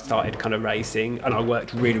bikes when I started kind of racing, and I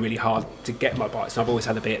worked really hard to get my bikes. And I've always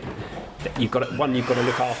had a bit that you've got to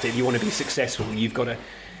look after. If you want to be successful, you've got to,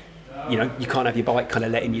 you can't have your bike kind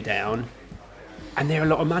of letting you down. And they're a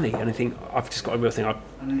lot of money, and I think I've just got a real thing. I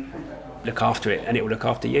look after it, and it will look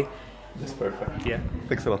after you. That's perfect. Yeah.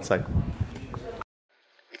 Thanks a lot, Si.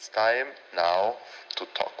 It's time now to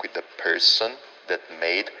talk with the person that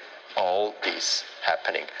made all this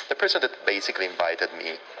happening. The person that basically invited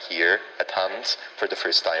me here at Hunt for the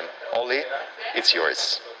first time. Ollie, it's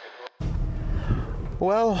yours.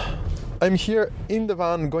 Well, I'm here in the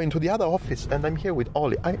van going to the other office, and I'm here with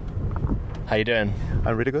Ollie. How you doing?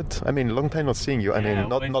 I'm really good. I mean, long time not seeing you. I mean,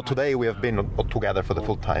 not today. We have been together for the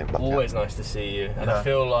full time. But always nice to see you. And I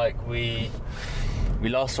feel like we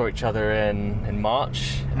last saw each other in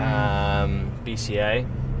March, BCA.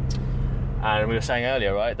 And we were saying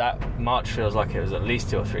earlier, right, that March feels like it was at least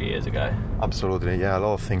 2 or 3 years ago. Absolutely, yeah, a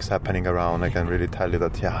lot of things happening around. I can really tell you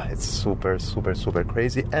that, yeah, it's super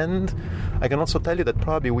crazy. And I can also tell you that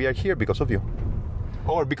probably we are here because of you.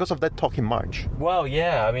 Or because of that talk in March. Well,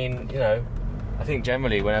 yeah, I mean, I think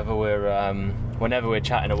generally whenever we're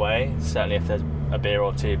chatting away, certainly if there's a beer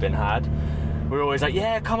or two been had, we're always like,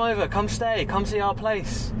 yeah, come over, come stay, come see our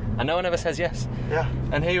place. And no one ever says yes. Yeah.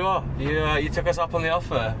 And here you are. You took us up on the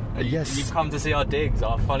offer. Yes. You've come to see our digs,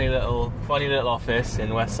 our funny little office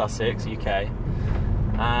in West Sussex, UK.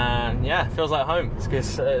 And yeah, it feels like home.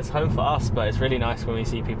 It's home for us, but it's really nice when we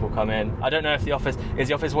see people come in. I don't know if the office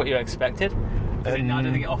what you expected. I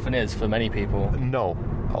don't think it often is for many people. No.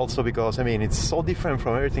 Also because, I mean, it's so different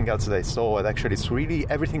from everything else that I saw, and actually it's really,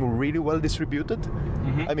 everything really well distributed.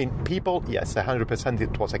 Mm-hmm. I mean, people, yes, 100%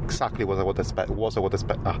 it was exactly what I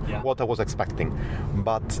was expecting.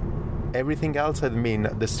 But everything else, I mean,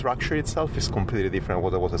 the structure itself is completely different from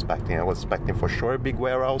what I was expecting. I was expecting for sure a big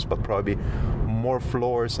warehouse, but probably more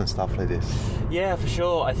floors and stuff like this. Yeah, for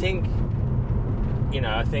sure. I think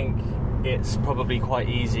it's probably quite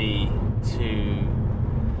easy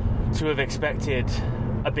to have expected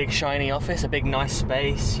a big shiny office, a big nice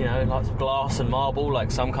space, lots of glass and marble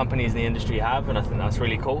like some companies in the industry have, and I think that's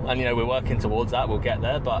really cool. And we're working towards that, we'll get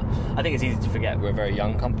there, but I think it's easy to forget we're a very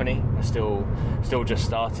young company. We're still just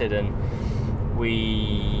started, and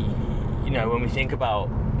we when we think about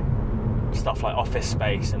stuff like office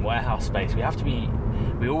space and warehouse space, we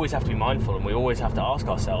always have to be mindful, and we always have to ask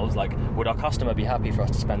ourselves, like, would our customer be happy for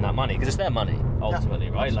us to spend that money? Because it's their money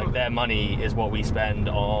ultimately, right? Absolutely. Like, their money is what we spend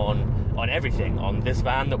on everything, on this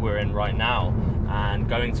van that we're in right now, and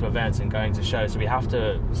going to events and going to shows. So we have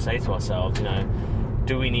to say to ourselves,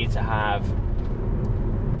 do we need to have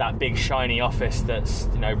that big shiny office that's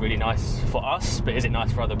really nice for us, but is it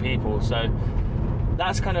nice for other people? So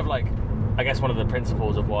that's kind of like, I guess, one of the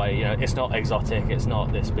principles of why it's not exotic, it's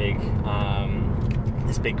not this big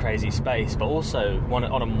crazy space, but also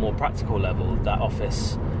on a more practical level, that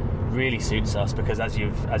office really suits us, because as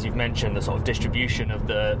you've mentioned, the sort of distribution of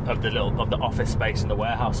the office space and the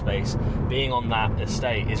warehouse space, being on that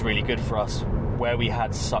estate is really good for us. Where we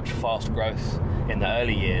had such fast growth in the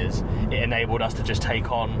early years, it enabled us to just take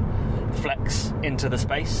on flex into the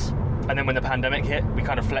space. And then when the pandemic hit, we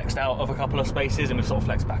kind of flexed out of a couple of spaces and we've sort of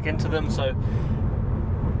flexed back into them. So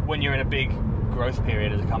when you're in a big growth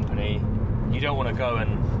period as a company, you don't want to go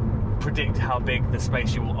and predict how big the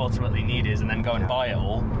space you will ultimately need is and then go and buy it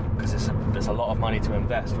all, because there's a lot of money to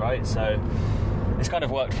invest, right? So it's kind of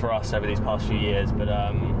worked for us over these past few years, but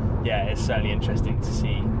it's certainly interesting to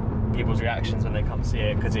see people's reactions when they come see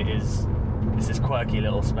it, because it's this quirky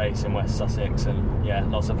little space in West Sussex,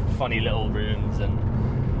 and lots of funny little rooms,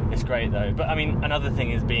 and it's great though. But I mean, another thing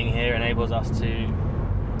is being here enables us to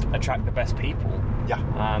attract the best people.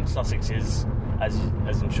 Sussex is as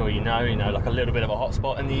I'm sure you know, like a little bit of a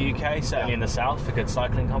hotspot in the UK, certainly in the south for good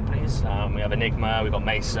cycling companies. We have Enigma, we've got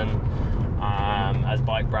Mason, as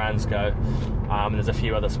bike brands go. And there's a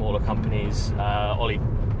few other smaller companies.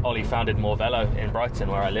 Ollie founded Morvello in Brighton,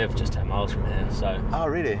 where I live, just 10 miles from here. So, oh,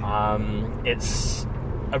 really? It's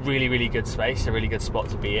a really, really good space, a really good spot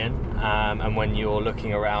to be in. And when you're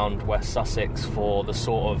looking around West Sussex for the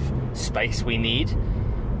sort of space we need,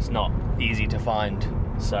 it's not easy to find.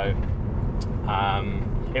 So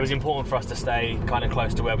it was important for us to stay kind of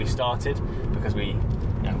close to where we started, because we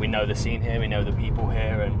know the scene here, we know the people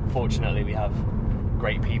here, and fortunately we have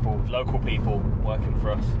great people, local people working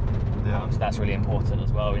for us. So that's really important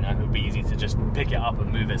as well. It would be easy to just pick it up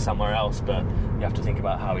and move it somewhere else, but you have to think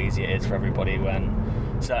about how easy it is for everybody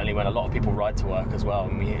certainly when a lot of people ride to work as well.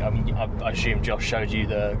 I assume Josh showed you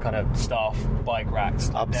the kind of staff bike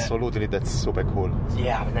racks. Absolutely, that's super cool.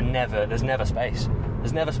 Yeah, there's never space.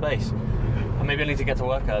 There's never space. And maybe I need to get to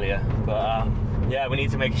work earlier, but we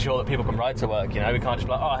need to make sure that people can ride to work. We can't just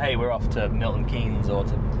be like, oh, hey, we're off to Milton Keynes or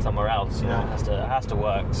to somewhere else. It has to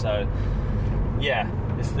work. So, yeah,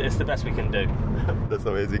 it's the best we can do. That's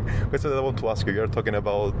amazing. Question I want to ask you: you're talking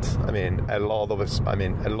about, a lot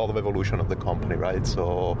of evolution of the company, right?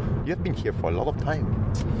 So you have been here for a lot of time.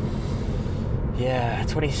 Yeah,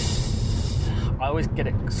 I always get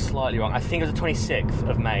it slightly wrong. I think it was the 26th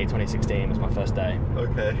of May 2016 was my first day.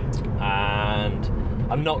 Okay. And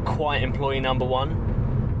I'm not quite employee number one.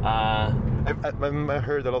 I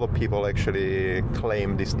heard a lot of people actually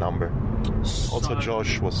claim this number. Also,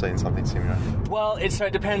 Josh was saying something similar. Well, it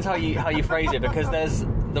depends how you phrase it, because there's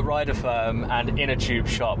the Rider Firm and Inner Tube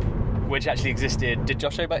Shop, which actually existed. Did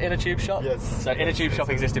Josh say about Inner Tube Shop? Yes. So Inner Tube Shop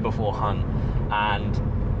existed before Hunt,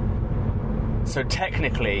 and so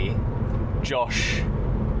technically, Josh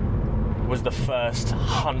was the first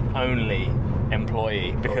Hunt only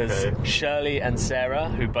employee, because Shirley and Sarah,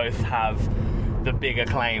 who both have the bigger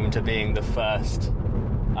claim to being the first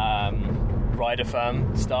Rider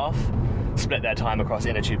Firm staff, split their time across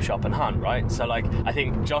Inner Tube Shop and Hunt, right? So I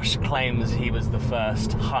think Josh claims he was the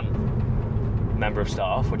first Hunt member of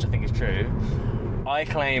staff, which I think is true. I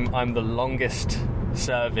claim I'm the longest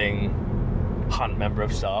serving Hunt member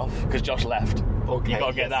of staff, because Josh left. You got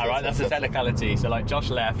to get that right. That's the technicality. So Josh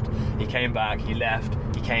left, he came back, he left,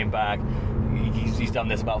 he came back. He's done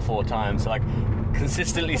this about 4 times. So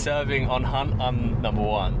consistently serving on Hunt, I'm number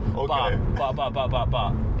one. Okay.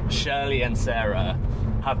 But Shirley and Sarah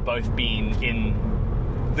have both been in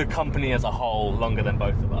the company as a whole longer than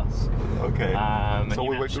both of us. Okay. So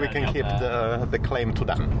we can keep the claim to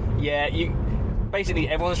them. Yeah, basically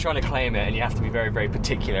everyone's trying to claim it, and you have to be very, very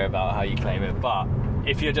particular about how you claim it. But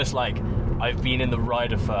if you're just I've been in the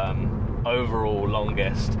Rider Firm overall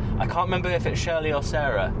longest, I can't remember if it's Shirley or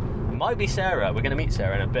Sarah. It might be Sarah. We're going to meet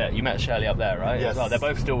Sarah in a bit. You met Shirley up there, right? Yes. Well, they're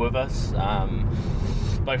both still with us.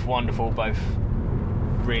 Both wonderful, both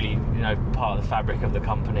really, part of the fabric of the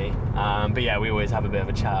company. But yeah, we always have a bit of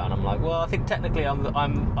a chat, and I'm like, well, I think technically I'm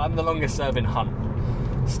the longest serving Hunt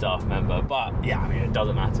staff member. But yeah, it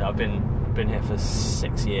doesn't matter. I've been here for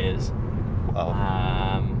 6 years.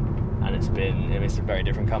 Wow. And it's a very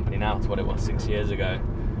different company now to what it was 6 years ago.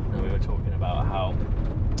 And we were talking about how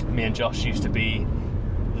me and Josh used to be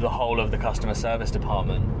the whole of the customer service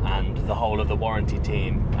department and the whole of the warranty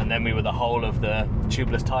team, and then we were the whole of the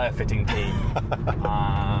tubeless tyre fitting team.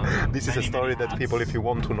 This is a story that people, if you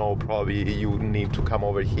want to know, probably you need to come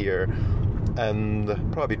over here and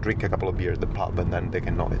probably drink a couple of beers at the pub, and then they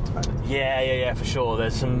can know it. Right? Yeah, for sure.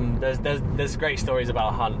 There's great stories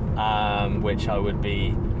about Hunt, which I would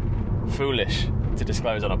be foolish to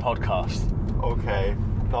disclose on a podcast. Okay.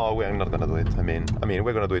 No, we're not gonna do it. I mean,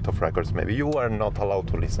 we're gonna do it off records. Maybe you are not allowed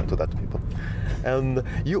to listen to that, people. And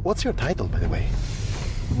what's your title, by the way?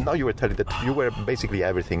 Now you were telling that you were basically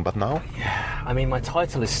everything, but now? Yeah. My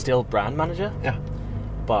title is still brand manager. Yeah.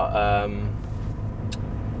 But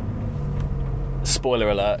spoiler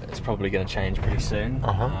alert, it's probably going to change pretty soon.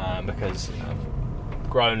 Because I've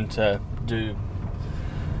grown to do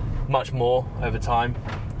much more over time.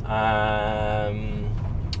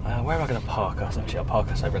 Where am I going to park us? Actually, I'll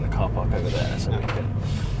park us over in the car park over there, so we can.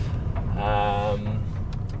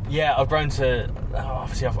 I've grown to.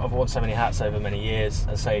 Obviously, I've worn so many hats over many years.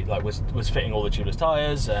 I say, was fitting all the tubeless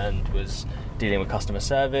tyres, and was dealing with customer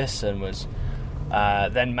service, and was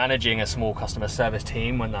then managing a small customer service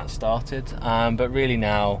team when that started. But really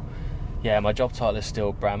now, my job title is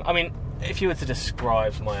still brand. If you were to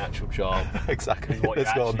describe my actual job, exactly.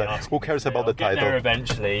 Let's go on there. Who cares about the title? Get there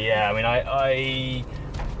eventually. Yeah, I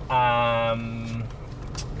am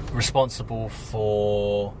responsible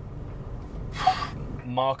for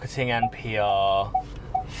marketing and PR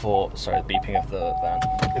for... Sorry, the beeping of the van.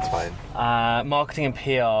 It's fine. Marketing and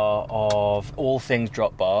PR of all things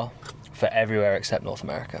Drop Bar for everywhere except North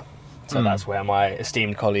America. So that's where my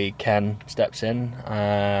esteemed colleague Ken steps in.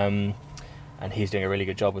 And he's doing a really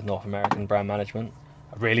good job with North American brand management.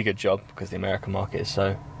 A really good job because the American market is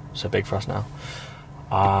so big for us now.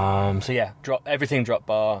 So yeah, everything Drop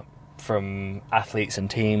Bar, from athletes and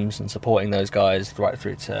teams and supporting those guys right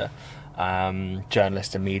through to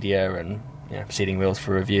journalists and media and seeding wheels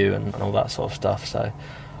for review and all that sort of stuff. So,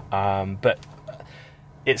 but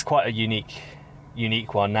it's quite a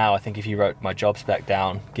unique one now. I think if you wrote my job spec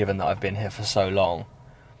down, given that I've been here for so long,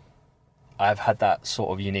 I've had that sort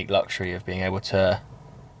of unique luxury of being able to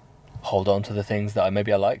hold on to the things that I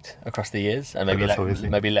liked across the years, and maybe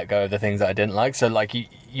let go of the things that I didn't like. So like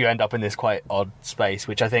you end up in this quite odd space,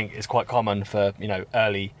 which I think is quite common for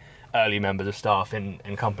early members of staff in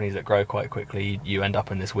companies that grow quite quickly. You end up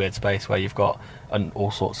in this weird space where you've got all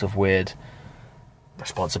sorts of weird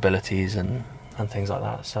responsibilities and things like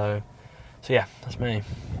that. So yeah, that's me.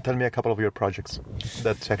 Tell me a couple of your projects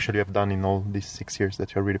that actually you have done in all these 6 years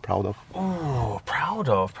that you're really proud of. Oh, proud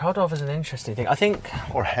of is an interesting thing. I think,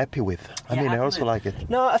 or happy with. I also like it.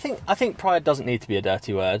 No, I think pride doesn't need to be a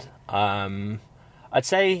dirty word. I'd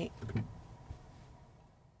say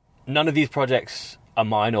none of these projects are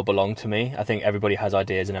mine or belong to me. I think everybody has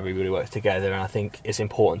ideas and everybody works together, and I think it's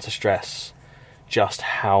important to stress just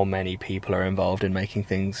how many people are involved in making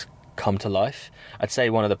things come to life. I'd say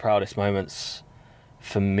one of the proudest moments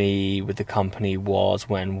for me with the company was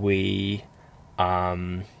when we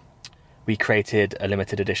created a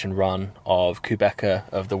limited edition run of Quebecer,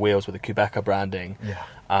 of the wheels with the Quebecer branding,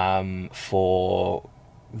 for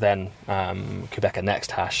then Quebecer Next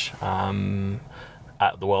Hash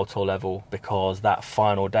at the World Tour level, because that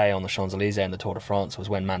final day on the Champs-Élysées in the Tour de France was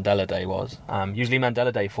when Mandela Day was. Usually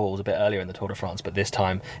Mandela Day falls a bit earlier in the Tour de France, but this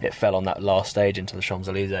time it fell on that last stage into the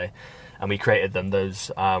Champs-Élysées, and we created them those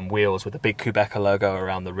wheels with the big Quebecer logo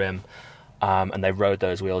around the rim, and they rode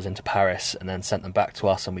those wheels into Paris and then sent them back to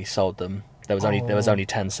us, and we sold them. There was only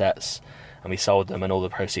 10 sets, and we sold them, and all the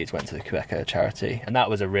proceeds went to the Quebecer charity. And that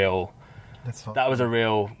was a real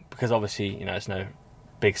because obviously it's no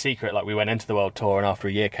big secret, like we went into the World Tour and after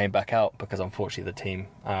a year came back out because unfortunately the team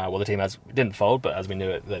didn't fold, but as we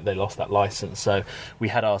knew it, they lost that license. So we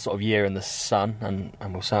had our sort of year in the sun, and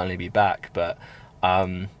we'll certainly be back. But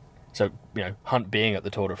Hunt being at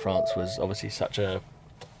the Tour de France was obviously such a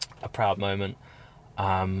proud moment,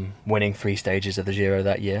 winning 3 stages of the Giro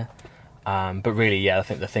that year. But really, I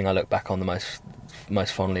think the thing I look back on the most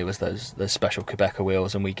fondly was those special Quebecer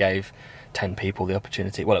wheels, and we gave 10 people the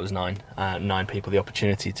opportunity, well it was 9 people the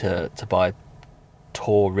opportunity to buy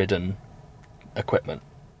tour-ridden equipment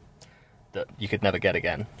that you could never get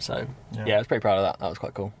again. So I was pretty proud of that. That was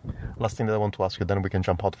quite cool. Last thing that I want to ask you, then we can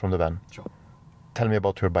jump out from the van. Sure. Tell me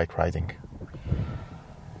about your bike riding.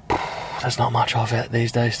 There's not much of it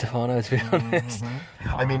these days, Stefano, to be honest.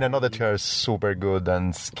 I know that you're super good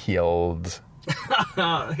and skilled.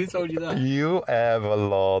 Who told you that? You have a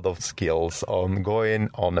lot of skills on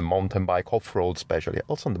going on a mountain bike, off-road especially.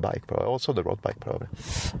 Also on the bike, probably. Also the road bike, probably.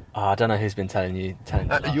 I don't know who's been telling you.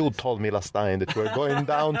 You told me last time that you were going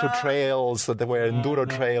down to trails, that there were enduro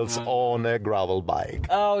trails on a gravel bike.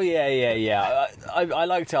 Oh, yeah. I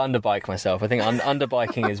like to underbike myself. I think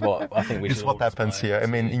underbiking is what I think we should. It's what happens here.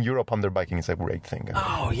 In Europe, underbiking is a great thing.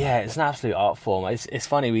 Oh, yeah, it's an absolute art form. It's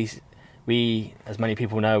funny, we, as many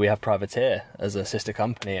people know, we have Privateer as a sister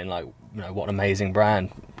company, and what an amazing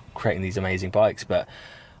brand creating these amazing bikes. But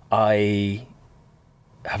I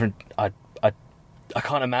can't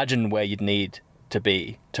imagine where you'd need to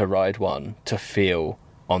be to ride one to feel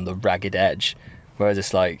on the ragged edge. Whereas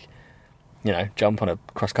it's like, jump on a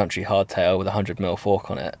cross-country hardtail with a 100mm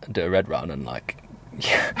fork on it and do a red run, and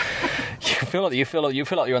you feel like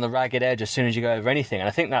you're on the ragged edge as soon as you go over anything. And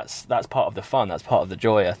I think that's part of the fun. That's part of the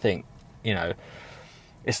joy. I think.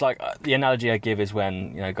 It's like the analogy I give is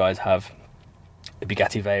when guys have a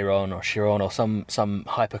Bugatti Veyron or Chiron or some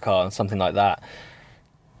hypercar and something like that.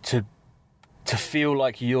 To feel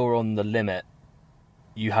like you're on the limit,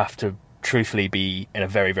 you have to truthfully be in a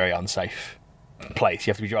very, very unsafe place.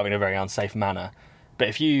 You have to be driving in a very unsafe manner. But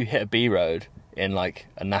if you hit a B road in a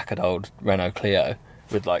knackered old Renault Clio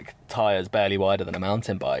with tyres barely wider than a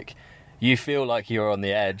mountain bike, you feel like you're on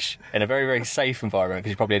the edge in a very, very safe environment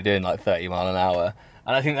because you're probably doing 30 mile an hour.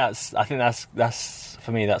 And I think that's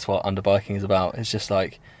for me, that's what underbiking is about. It's just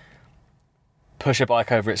push a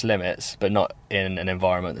bike over its limits, but not in an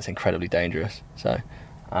environment that's incredibly dangerous. So,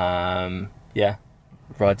 ride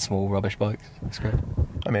small rubbish bikes. That's great.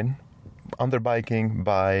 Underbiking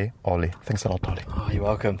by Ollie. Thanks a lot, Ollie. Oh, you're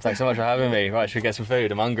welcome. Thanks so much for having me. Right, should we get some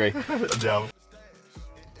food? I'm hungry.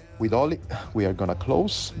 With Ollie, we are gonna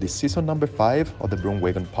close this season number 5 of the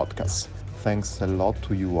Broomwagon podcast. Thanks a lot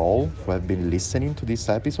to you all who have been listening to this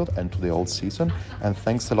episode and to the whole season. And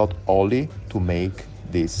thanks a lot, Ollie, to make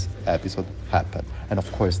this episode happen. And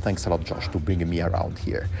of course, thanks a lot, Josh, to bringing me around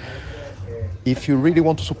here. If you really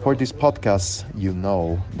want to support this podcast, you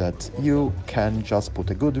know that you can just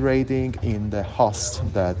put a good rating in the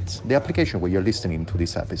the application where you're listening to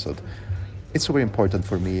this episode. It's super important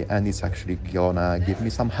for me, and it's actually gonna give me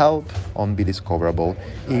some help on Be Discoverable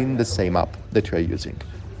in the same app that you're using.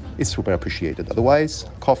 It's super appreciated. Otherwise,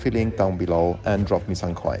 coffee link down below and drop me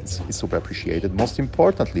some coins. It's super appreciated. Most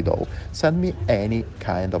importantly though, send me any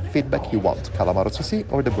kind of feedback you want, Calamaro CC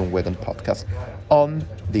or the Broomwagon podcast on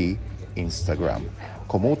the Instagram.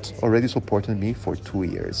 Komoot already supported me for 2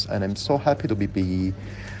 years, and I'm so happy to be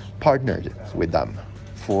partnered with them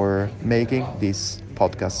for making this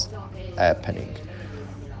podcast happening.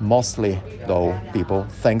 Mostly though, people,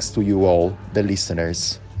 thanks to you all, the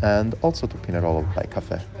listeners, and also to Pinerolo by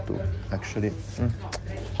Cafe to actually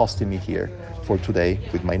hosting me here for today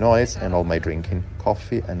with my noise and all my drinking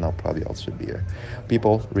coffee and now probably also beer.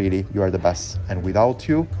 People, really, you are the best, and without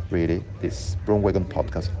you, really, this Broomwagon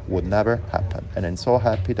podcast would never happen. And I'm so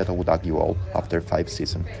happy that I would hug you all after 5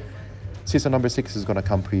 seasons. Season number 6 is gonna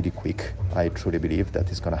come pretty quick. I truly believe that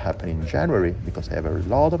it's gonna happen in January because I have a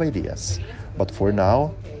lot of ideas. But for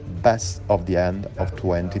now, best of the end of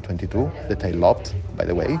 2022 that I loved, by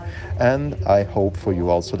the way, and I hope for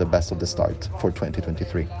you also the best of the start for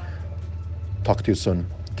 2023. Talk to you soon.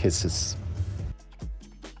 Kisses.